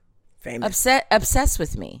now, famous, obsessed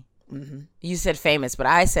with me. Mm-hmm. You said famous, but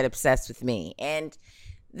I said obsessed with me, and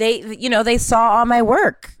they saw all my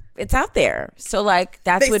work. It's out there, so like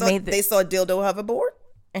that's what made. They saw dildo hoverboard.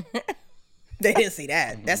 They didn't see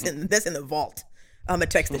that. That's in the vault. I'm gonna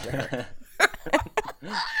text it to her.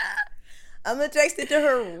 I'm gonna text it to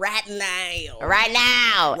her right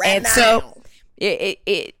now. So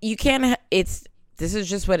you can't. This is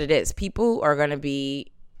just what it is. People are gonna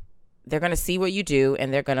be. They're gonna see what you do,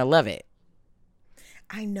 and they're gonna love it.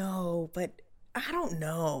 I know, but I don't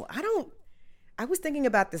know. I was thinking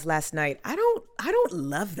about this last night. I don't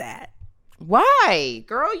love that. Why?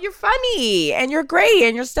 Girl, you're funny and you're great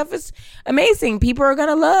and your stuff is amazing. People are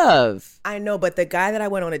gonna love. I know, but the guy that I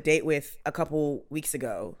went on a date with a couple weeks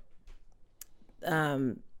ago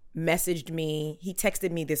messaged me. He texted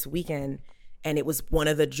me this weekend, and it was one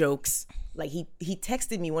of the jokes. Like he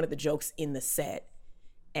texted me one of the jokes in the set,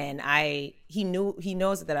 and he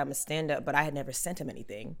knows that I'm a stand-up, but I had never sent him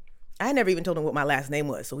anything. I had never even told him what my last name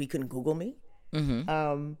was, so he couldn't Google me.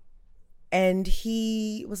 Mm-hmm. And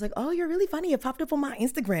he was like, "Oh, you're really funny. It popped up on my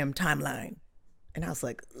Instagram timeline." And I was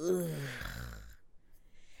like, ugh.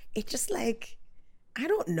 It's just like, I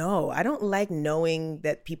don't know. I don't like knowing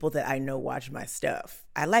that people that I know watch my stuff.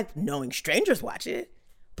 I like knowing strangers watch it.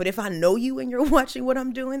 But if I know you and you're watching what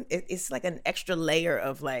I'm doing, it's like an extra layer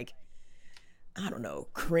of like, I don't know,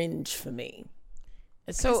 cringe for me.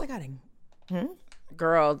 So,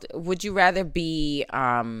 girl, would you rather be,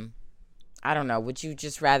 I don't know, would you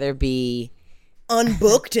just rather be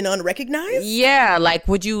unbooked and unrecognized? Yeah, like,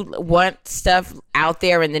 would you want stuff out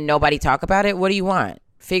there and then nobody talk about it? What do you want?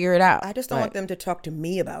 Figure it out. I just don't want them to talk to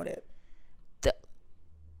me about it.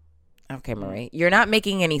 Okay, Marie, you're not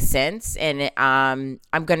making any sense, and I'm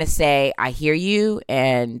gonna say I hear you,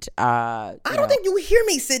 and I don't think you hear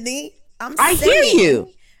me, Sydney. I hear you.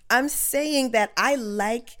 I'm saying that I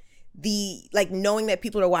like knowing that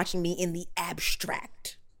people are watching me in the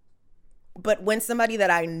abstract. But when somebody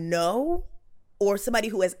that I know or somebody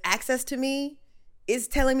who has access to me is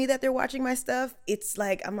telling me that they're watching my stuff, it's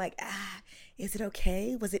like, I'm like, is it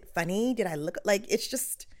okay? Was it funny? Did I look like, it's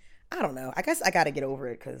just, I don't know. I guess I got to get over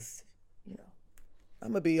it because,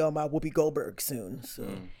 I'm going to be on my Whoopi Goldberg soon. So.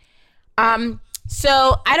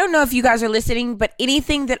 So I don't know if you guys are listening, but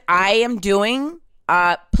anything that I am doing,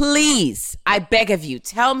 please, I beg of you,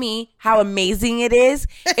 tell me how amazing it is.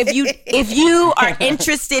 If you are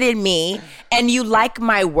interested in me and you like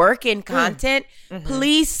my work and content,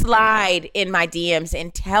 please slide in my DMs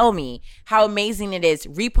and tell me how amazing it is.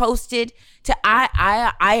 Reposted to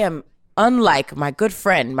I am unlike my good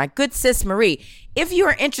friend, my good sis Marie. If you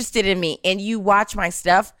are interested in me and you watch my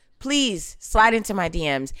stuff, please slide into my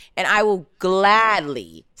DMs and I will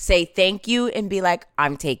gladly say thank you and be like,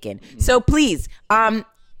 I'm taken. So please,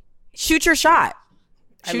 shoot your shot.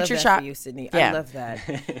 I love that for you, Sydney. Yeah. I love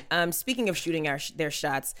that. Speaking of shooting their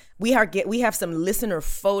shots, we have some listener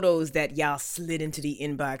photos that y'all slid into the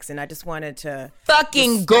inbox, and I just wanted to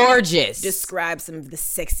gorgeous describe some of the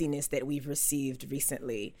sexiness that we've received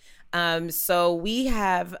recently. So we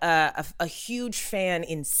have a huge fan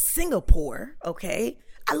in Singapore. Okay.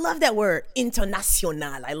 I love that word, international.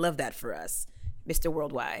 I love that for us, Mr.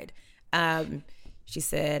 Worldwide. She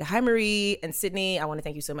said, "Hi, Marie and Sydney. I want to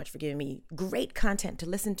thank you so much for giving me great content to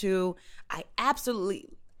listen to. I absolutely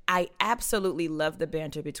love the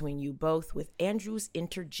banter between you both with Andrew's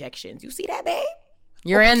interjections. You see that, babe?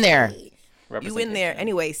 You're in there. You in there.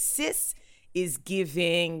 Anyway, sis is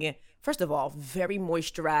giving, first of all, very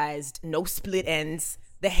moisturized, no split ends.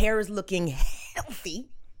 The hair is looking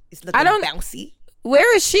healthy. It's looking bouncy.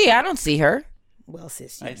 Where is she? I don't see her. Well,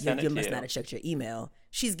 sis, you must not have checked your email.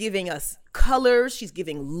 She's giving us colors. She's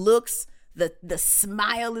giving looks. The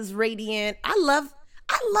smile is radiant. I love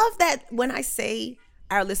that when I say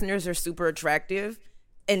our listeners are super attractive,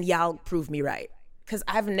 and y'all prove me right. Because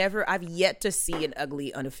I've yet to see an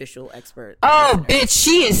ugly unofficial expert. Oh, bitch,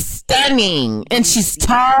 she is stunning. And she's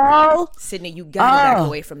tall. Sydney, you gotta back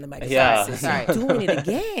away from the microphone. Yeah. Sis. You're doing it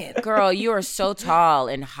again. Girl, you are so tall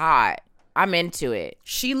and hot. I'm into it.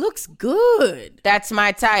 She looks good. That's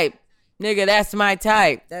my type. Nigga, that's my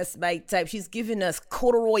type. That's my type. She's giving us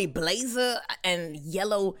corduroy blazer and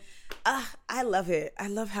yellow. I love it. I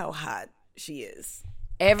love how hot she is.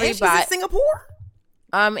 Everybody. And she's in Singapore?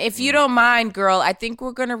 If you don't mind, girl, I think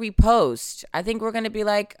we're going to repost. I think we're going to be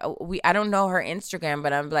like, I don't know her Instagram,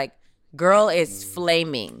 but I'm like, girl is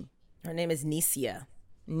flaming. Her name is Nicia.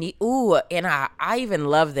 And I even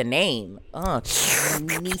love the name.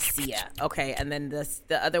 Nicia. Okay, and then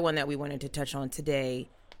the other one that we wanted to touch on today.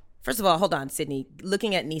 First of all, hold on, Sydney.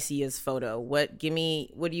 Looking at Nicia's photo, what do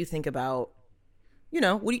you think about,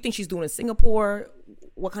 what do you think she's doing in Singapore?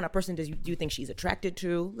 What kind of person do you think she's attracted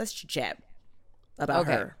to? Let's chat about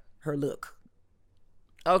her look.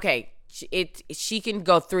 Okay, she can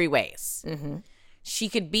go three ways. Mm-hmm. She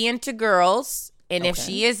could be into girls. And if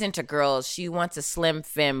she is into girls, she wants a slim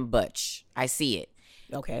femme butch. I see it.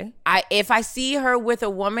 Okay. If I see her with a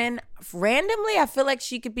woman randomly, I feel like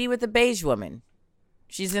she could be with a beige woman.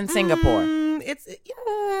 She's in Singapore.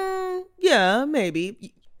 Yeah,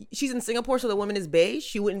 maybe. She's in Singapore, so the woman is beige.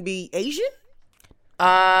 She wouldn't be Asian.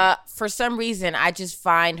 For some reason, I just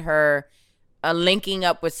find her linking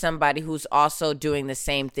up with somebody who's also doing the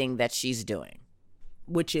same thing that she's doing.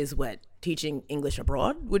 Which is what? Teaching English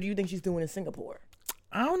abroad? What do you think she's doing in Singapore?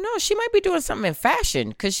 I don't know. She might be doing something in fashion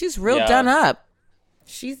because she's real done up.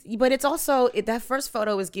 But it's also, that first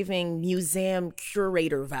photo is giving museum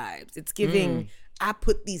curator vibes. It's giving, I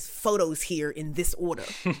put these photos here in this order.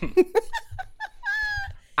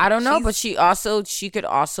 I don't know, but she could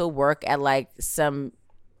also work at like some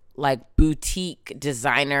like boutique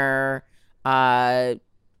designer,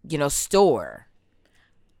 store.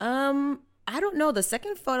 I don't know. The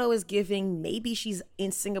second photo is giving maybe she's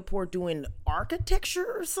in Singapore doing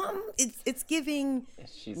architecture or something. It's giving.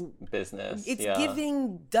 She's business. It's yeah.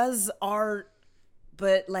 giving does art,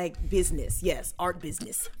 but like business. Yes, art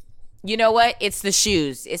business. You know what? It's the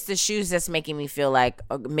shoes. It's the shoes that's making me feel like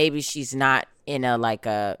maybe she's not in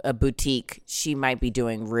a boutique. She might be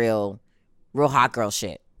doing real hot girl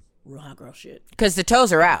shit. Real hot girl shit. Because the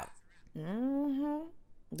toes are out. Mm-hmm.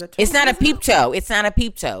 It's not a peep toe. It's not a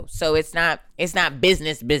peep toe. So it's not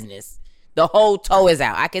business. The whole toe is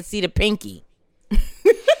out. I can see the pinky.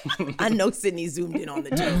 I know Sydney zoomed in on the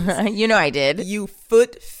toes. You know I did. You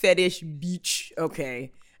foot fetish beach.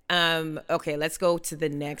 Okay. Okay, let's go to the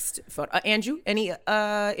next photo. Andrew, any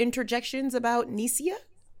interjections about Nicia?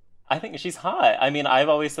 I think she's hot. I mean, I've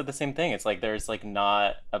always said the same thing. It's like there's like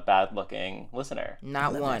not a bad looking listener.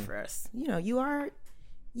 Not Love one that for us. You know, you are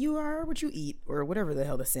what you eat, or whatever the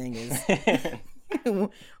hell the saying is.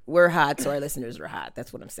 We're hot, so our listeners are hot.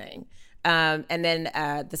 That's what I'm saying. And then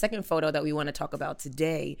the second photo that we want to talk about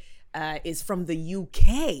today is from the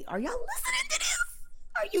UK. Are y'all listening to this?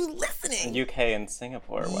 Are you listening? UK and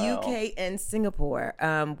Singapore. Wow. UK and Singapore.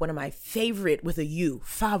 One of my favorite with a U,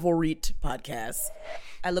 favorite podcasts.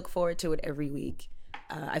 I look forward to it every week.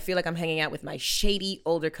 I feel like I'm hanging out with my shady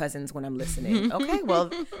older cousins when I'm listening. Okay,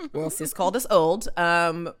 well, sis called us old, but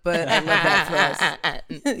I love that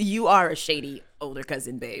for us. You are a shady older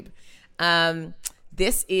cousin, babe.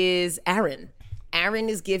 This is Aaron. Aaron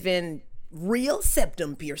is given real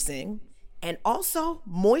septum piercing and also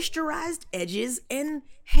moisturized edges and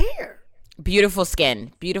hair. Beautiful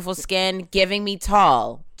skin, giving me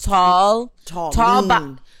tall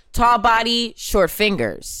body, short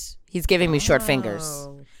fingers. He's giving me short fingers.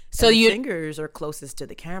 So and fingers are closest to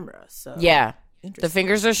the camera. So yeah, the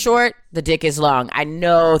fingers are short. The dick is long. I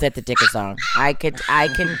know that the dick is long. I can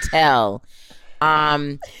tell.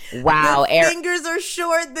 Wow. The fingers are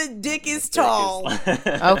short. The dick is tall.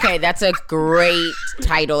 Okay, that's a great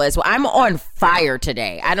title as well. I'm on fire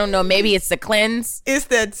today. I don't know. Maybe it's the cleanse. It's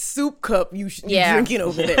that soup cup you're drinking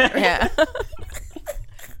over there. Yeah.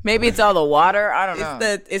 Maybe it's all the water. I don't know.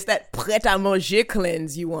 It's that pret-a-manger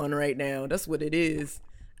cleanse you on right now. That's what it is.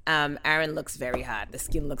 Aaron looks very hot. The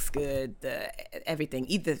skin looks good. Everything.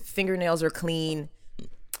 The fingernails are clean.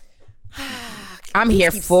 I'm here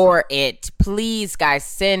for it. Please, guys,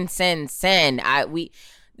 send. This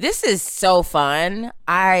is so fun.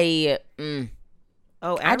 Aaron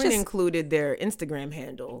included their Instagram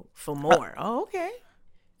handle for more. Okay.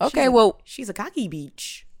 Well, she's a cocky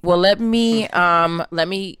beach. Well, I'm going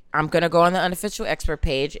to go on the unofficial expert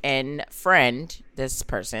page and friend this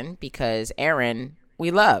person because Aaron, we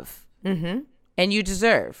love. Mm-hmm. And you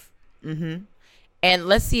deserve. Mm-hmm. And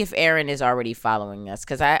let's see if Aaron is already following us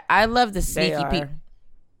because I love the sneaky people.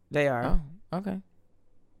 They are. Oh, okay.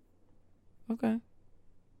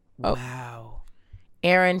 Wow.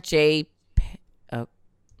 Aaron J.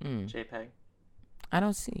 JPEG. I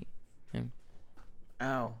don't see him.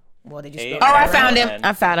 Oh. Well, they just. I found him.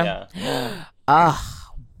 Yeah.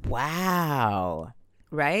 Oh, wow.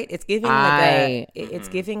 Right? It's giving it's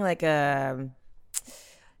giving like the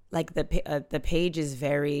page is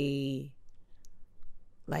very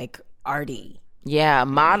like arty. Yeah,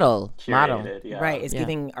 model. Curated, yeah. Right. It's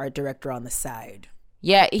giving art director on the side.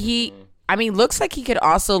 Yeah, looks like he could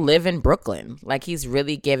also live in Brooklyn. Like he's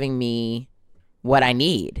really giving me what I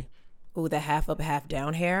need. Ooh, the half up, half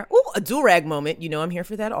down hair. Ooh, a do-rag moment. You know I'm here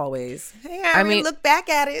for that always. Hey, Aaron, look back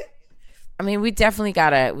at it. I mean, we definitely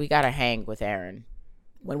gotta hang with Aaron.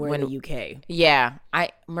 When we're in the UK. Yeah.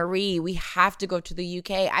 Marie, we have to go to the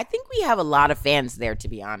UK. I think we have a lot of fans there, to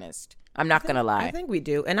be honest. I'm not going to lie. I think we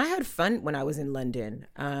do. And I had fun when I was in London.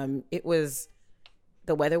 The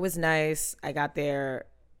weather was nice. I got there.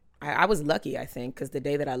 I was lucky, I think, because the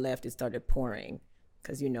day that I left, it started pouring.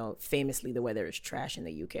 Because, famously, the weather is trash in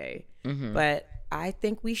the UK. Mm-hmm. But I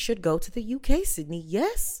think we should go to the UK, Sydney.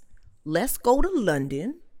 Yes. Let's go to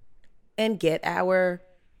London and get our,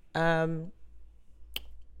 and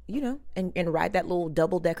ride that little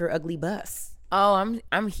double-decker ugly bus. Oh,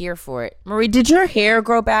 I'm here for it. Marie, did your hair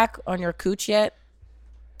grow back on your cooch yet?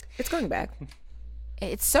 It's growing back.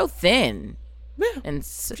 It's so thin. Yeah, and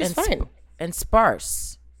fine. And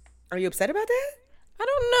sparse. Are you upset about that? I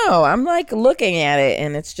don't know. I'm like looking at it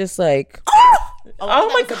and it's just like, oh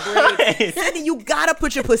my God. Sydney, you gotta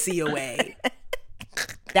put your pussy away.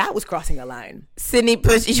 That was crossing a line. Sydney,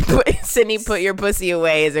 put your pussy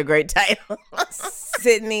away is a great title.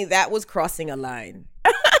 Sydney, that was crossing a line.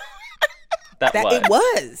 It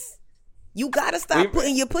was. You gotta stop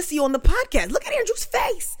putting your pussy on the podcast. Look at Andrew's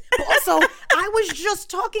face. But also, I was just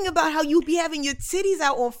talking about how you be having your titties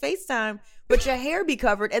out on FaceTime, but your hair be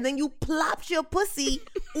covered, and then you plopped your pussy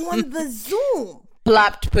on the Zoom.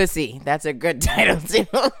 Plopped pussy. That's a good title too.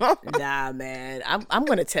 Nah, man. I'm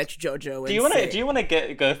gonna text JoJo. And Do you want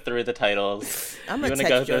to go through the titles? I'm gonna text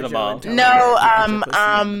go through them all?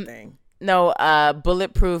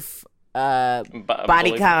 Bulletproof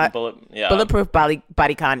Bodycon. Bulletproof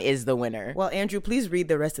Bodycon is the winner. Well, Andrew, please read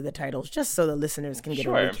the rest of the titles just so the listeners can get a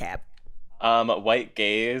recap. White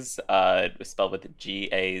Gaze, spelled with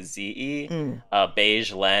Gaze.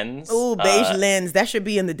 Beige Lens. Ooh, beige lens. That should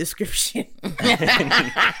be in the description.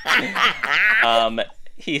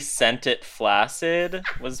 He Sent It Flaccid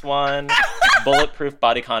was one. Bulletproof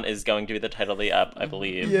Bodycon is going to be the title of the app, I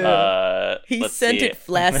believe. Yeah. He Sent It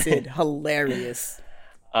Flaccid. Hilarious.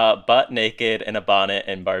 Butt Naked in a Bonnet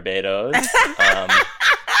in Barbados.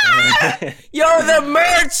 Yo, the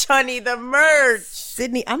merch, honey, the merch.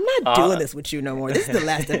 Sydney, I'm not doing this with you no more. This is the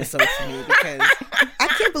last episode for me because I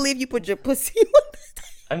can't believe you put your pussy on this.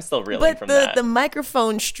 I'm still reeling from that. But the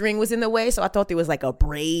microphone string was in the way, so I thought there was like a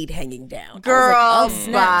braid hanging down. Girl, I was like, oh,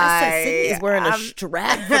 snap. I said Sydney is wearing a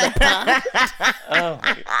strap for the pod. Oh,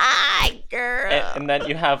 my girl. And then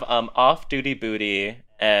you have Off Duty Booty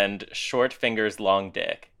and Short Fingers Long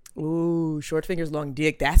Dick. Ooh, Short Fingers Long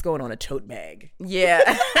Dick. That's going on a tote bag.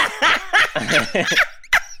 Yeah.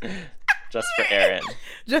 Just for Aaron.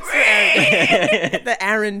 The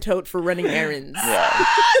Aaron tote for running errands. Yeah. The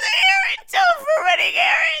Aaron tote for running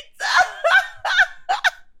errands.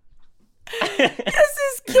 This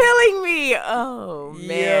is killing me. Oh,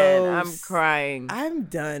 man. I'm crying. I'm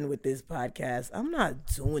done with this podcast. I'm not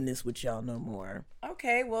doing this with y'all no more.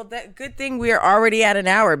 Okay, well, that good thing we are already at an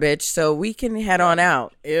hour, bitch, so we can head on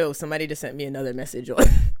out. Ew, somebody just sent me another message on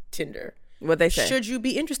Tinder. What'd they say? Should you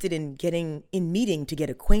be interested in meeting to get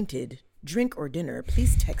acquainted, drink or dinner,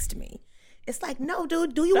 please text me. It's like, no,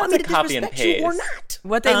 dude, do you want me to disrespect you or not?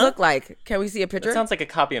 What they look like? Can we see a picture? It sounds like a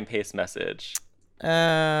copy and paste message.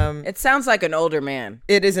 It sounds like an older man.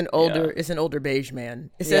 It is an older. It's an older beige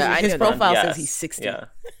man. It says his profile says he's 60. Yeah.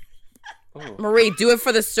 Marie, do it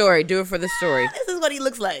for the story. Do it for the story. This is what he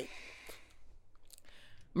looks like.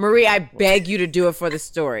 Marie, I beg you to do it for the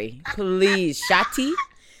story, please. Shakti.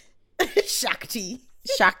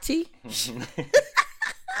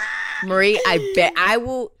 Marie, I bet I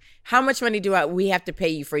will. How much money do we have to pay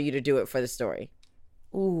you for you to do it for the story?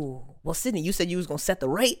 Ooh, well, Sydney, you said you was gonna set the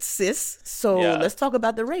rate, sis. So let's talk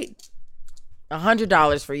about the rate.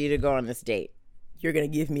 $100 for you to go on this date. You're gonna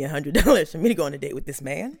give me $100 for me to go on a date with this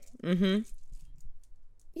man? Mm-hmm.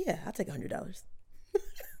 Yeah, I'll take $100.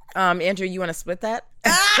 Andrew, you want to split that?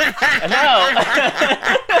 No.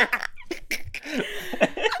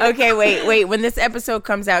 Okay, wait. When this episode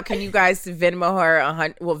comes out, can you guys Venmo her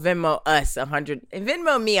Venmo us $100, and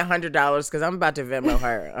Venmo me $100 because I'm about to Venmo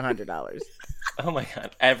her $100. Oh my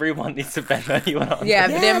God! Everyone needs to Venmo you $100. Yeah,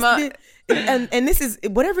 Venmo. And this is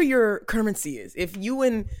whatever your currency is. If you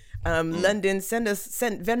in London, send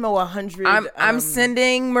Venmo 100. I'm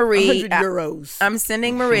sending Marie 100 euros. I'm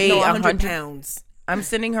sending Marie 100 pounds. I'm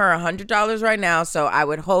sending her $100 right now, so I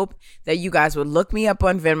would hope that you guys would look me up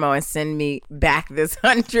on Venmo and send me back this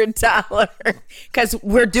 $100 because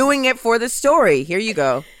we're doing it for the story. Here you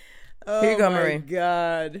go. Here you go, Marie. Oh my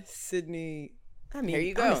God, Sydney. I mean, here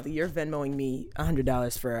you go. Honestly, you're Venmoing me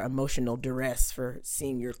 $100 for emotional duress for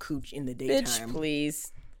seeing your cooch in the daytime. Bitch,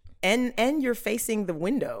 please. And you're facing the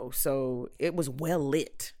window, so it was well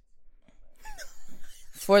lit.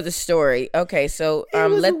 For the story. Okay, so it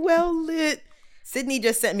was well lit. Sydney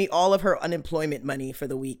just sent me all of her unemployment money for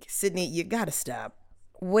the week. Sydney, you gotta stop.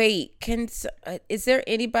 Wait, is there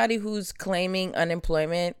anybody who's claiming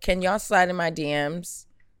unemployment? Can y'all slide in my DMs?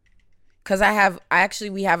 Because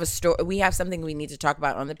we have a story. We have something we need to talk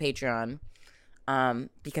about on the Patreon.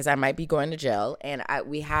 Because I might be going to jail, and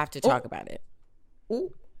we have to talk about it.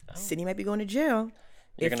 Ooh. Sydney might be going to jail.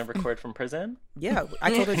 You're gonna record from prison? Yeah,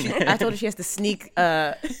 I told her she has to sneak.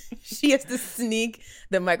 She has to sneak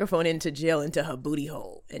the microphone into jail into her booty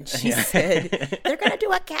hole, and she said they're gonna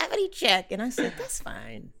do a cavity check, and I said that's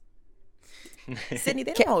fine. Sydney,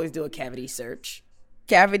 they don't always do a cavity search.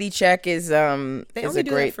 Cavity check is they only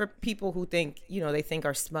do that for people who think they think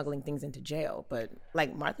are smuggling things into jail, but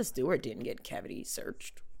like Martha Stewart didn't get cavity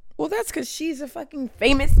searched. Well, that's because she's a fucking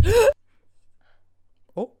famous.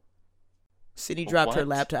 Oh, Sydney dropped her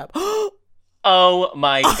laptop. Oh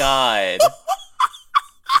my God.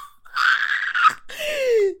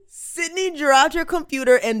 Sydney dropped her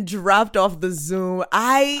computer and dropped off the Zoom.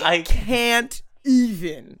 I can't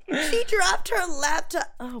even. She dropped her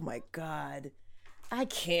laptop. Oh my God. I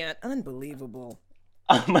can't. Unbelievable.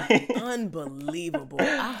 Oh my. Unbelievable.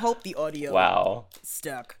 I hope the audio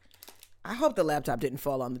stuck. I hope the laptop didn't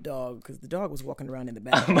fall on the dog because the dog was walking around in the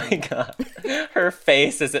back. Oh my God. Her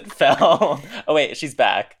face as it fell. Oh, wait, she's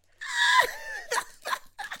back.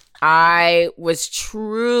 I was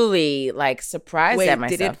truly like surprised at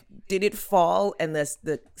myself. Did it fall and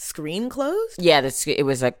the screen closed? Yeah, it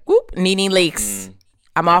was like, whoop, Nene leaks.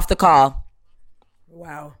 I'm off the call.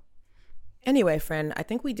 Wow. Anyway, friend, I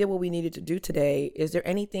think we did what we needed to do today. Is there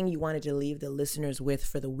anything you wanted to leave the listeners with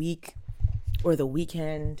for the week or the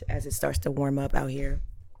weekend as it starts to warm up out here?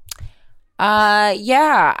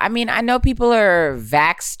 Yeah. I mean, I know people are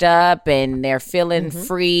vaxxed up and they're feeling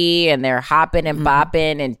free and they're hopping and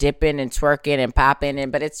bopping and dipping and twerking and popping.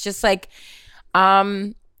 But it's just like,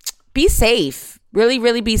 be safe. Really,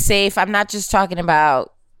 really be safe. I'm not just talking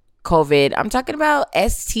about COVID. I'm talking about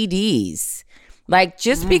STDs. Like,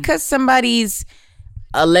 just because somebody's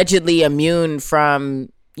allegedly immune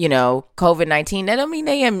from, COVID-19, that don't mean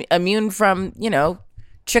they are immune from,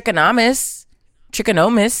 trichomonas.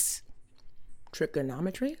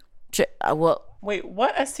 Trigonometry? Wait,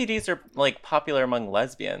 what STDs are like popular among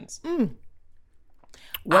lesbians?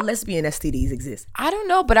 What lesbian STDs exist? I don't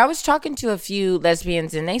know, but I was talking to a few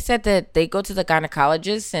lesbians and they said that they go to the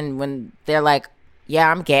gynecologist and when they're like, yeah,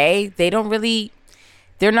 I'm gay, they're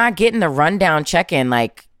not getting the rundown check-in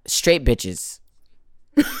like straight bitches.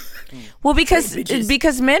 Well,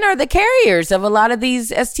 because men are the carriers of a lot of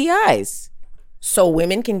these STIs. So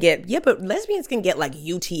women can get, but lesbians can get like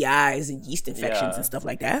UTIs and yeast infections and stuff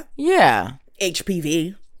like that. Yeah.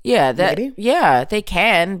 HPV. Yeah, maybe? Yeah, they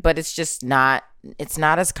can, but it's just not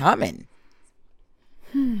as common.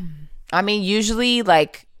 I mean, usually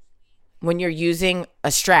like when you're using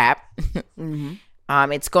a strap,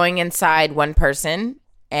 it's going inside one person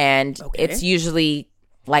and it's usually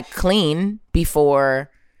like clean before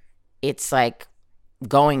it's like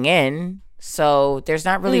going in. So there's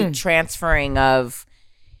not really transferring of,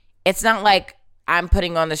 it's not like I'm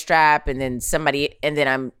putting on the strap and then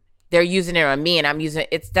they're using it on me and I'm using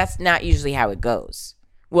it. That's not usually how it goes.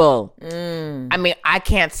 Well, I mean, I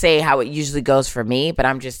can't say how it usually goes for me, but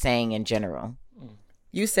I'm just saying in general.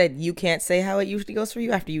 You said you can't say how it usually goes for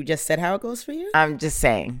you after you just said how it goes for you? I'm just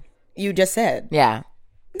saying. You just said. Yeah.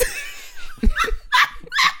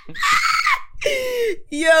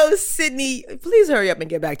 Yo, Sydney, please hurry up and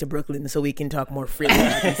get back to Brooklyn so we can talk more freely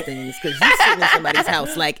about these things. Because you're sitting in somebody's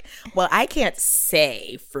house like, well, I can't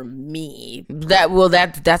say for me.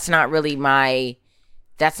 That's not really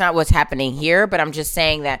that's not what's happening here. But I'm just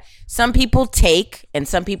saying that some people take and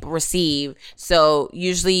some people receive. So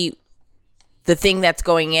usually the thing that's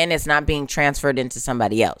going in is not being transferred into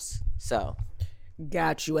somebody else. So.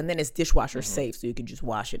 Got you. And then it's dishwasher safe, so you can just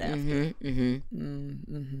wash it after.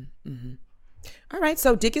 All right,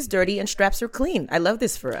 so dick is dirty and straps are clean. I love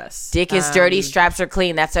this for us. Dick is dirty, straps are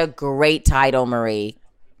clean. That's a great title, Marie.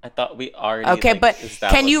 I thought we already. Okay, but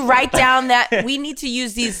can you write down that we need to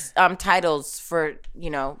use these titles for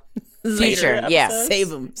future? Yeah, save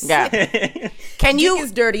them. Yeah. Can you? Dick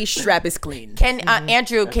is dirty, strap is clean. Can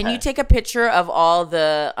Andrew? Can you take a picture of all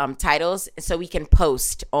the titles so we can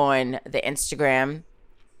post on the Instagram?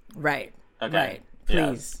 Right. Okay. Right.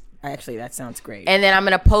 Please. Actually, that sounds great. And then I'm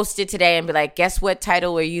gonna post it today and be like, guess what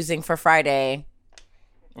title we're using for Friday?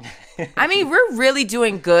 I mean, we're really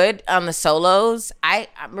doing good on the solos.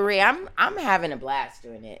 Marie, I'm having a blast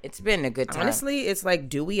doing it. It's been a good time. Honestly, it's like,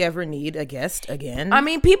 do we ever need a guest again? I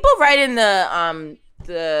mean, people write in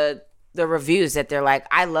the reviews that they're like,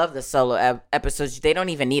 I love the solo episodes. They don't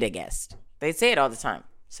even need a guest. They say it all the time.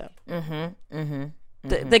 So,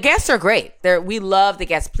 the guests are great. We love the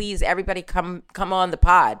guests. Please, everybody, come on the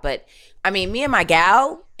pod. But I mean, me and my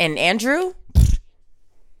gal and Andrew,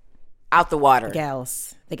 out the water.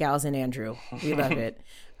 The gals and Andrew. We love it.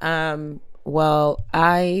 Well,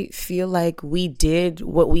 I feel like we did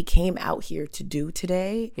what we came out here to do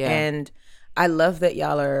today. Yeah. And I love that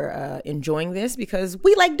y'all are enjoying this because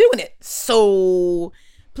we like doing it. So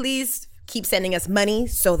please keep sending us money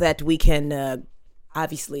so that we can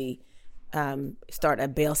obviously start a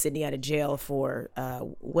bail Sydney out of jail for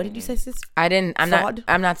what did you say, sis? I'm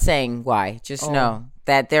not saying why. Just know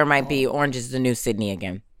that there might be Orange is the New Sydney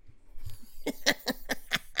again.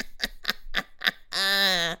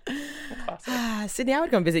 Sydney, I would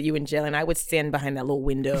come visit you in jail and I would stand behind that little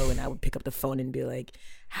window and I would pick up the phone and be like,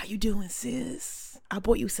 how you doing, sis? I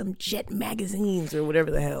bought you some Jet magazines or whatever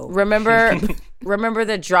the hell. Remember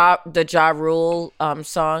the Ja Rule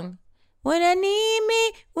song? When I need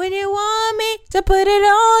me, when you want me to put it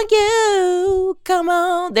on you, come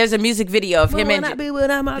on. There's a music video of him and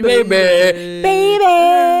baby.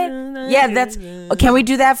 Yeah, can we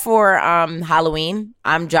do that for Halloween?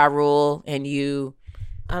 I'm Ja Rule and you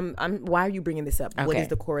Why are you bringing this up? What Okay. is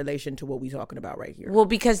the correlation to what we're talking about right here? Well,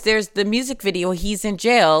 because there's the music video. He's in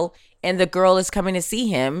jail, and the girl is coming to see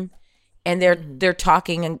him, and they're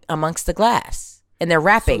talking amongst the glass, and they're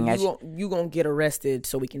rapping. So you gonna get arrested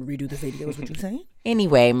so we can redo the video? Is what you saying?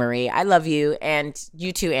 Anyway, Marie, I love you, and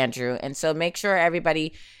you too, Andrew. And so make sure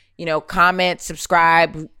everybody, comment,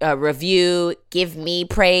 subscribe, review, give me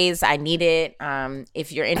praise. I need it.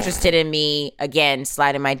 If you're interested in me, again,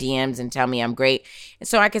 slide in my DMs and tell me I'm great. And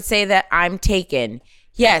so I could say that I'm taken.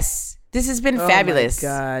 Yes, this has been fabulous. Oh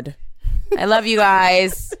my God. I love you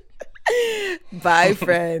guys. Bye,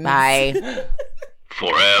 friends. Bye.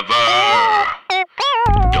 Forever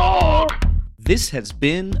Dog. This has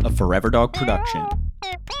been a Forever Dog production.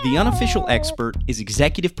 The Unofficial Expert is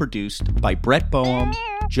executive produced by Brett Boehm,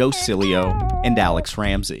 Joe Cilio, and Alex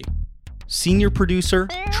Ramsey. Senior producer,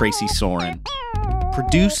 Tracy Soren.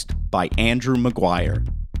 Produced by Andrew McGuire.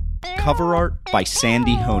 Cover art by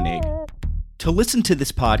Sandy Honig. To listen to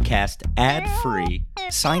this podcast ad-free,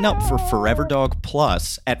 sign up for Forever Dog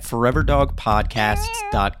Plus at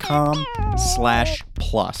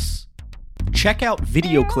foreverdogpodcasts.com/plus. Check out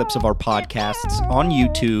video clips of our podcasts on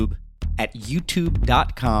YouTube at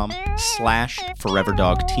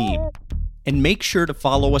youtube.com/foreverdogteam. And make sure to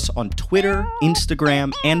follow us on Twitter,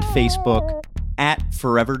 Instagram, and Facebook at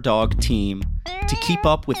Forever Dog Team to keep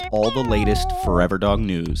up with all the latest Forever Dog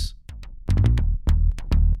news.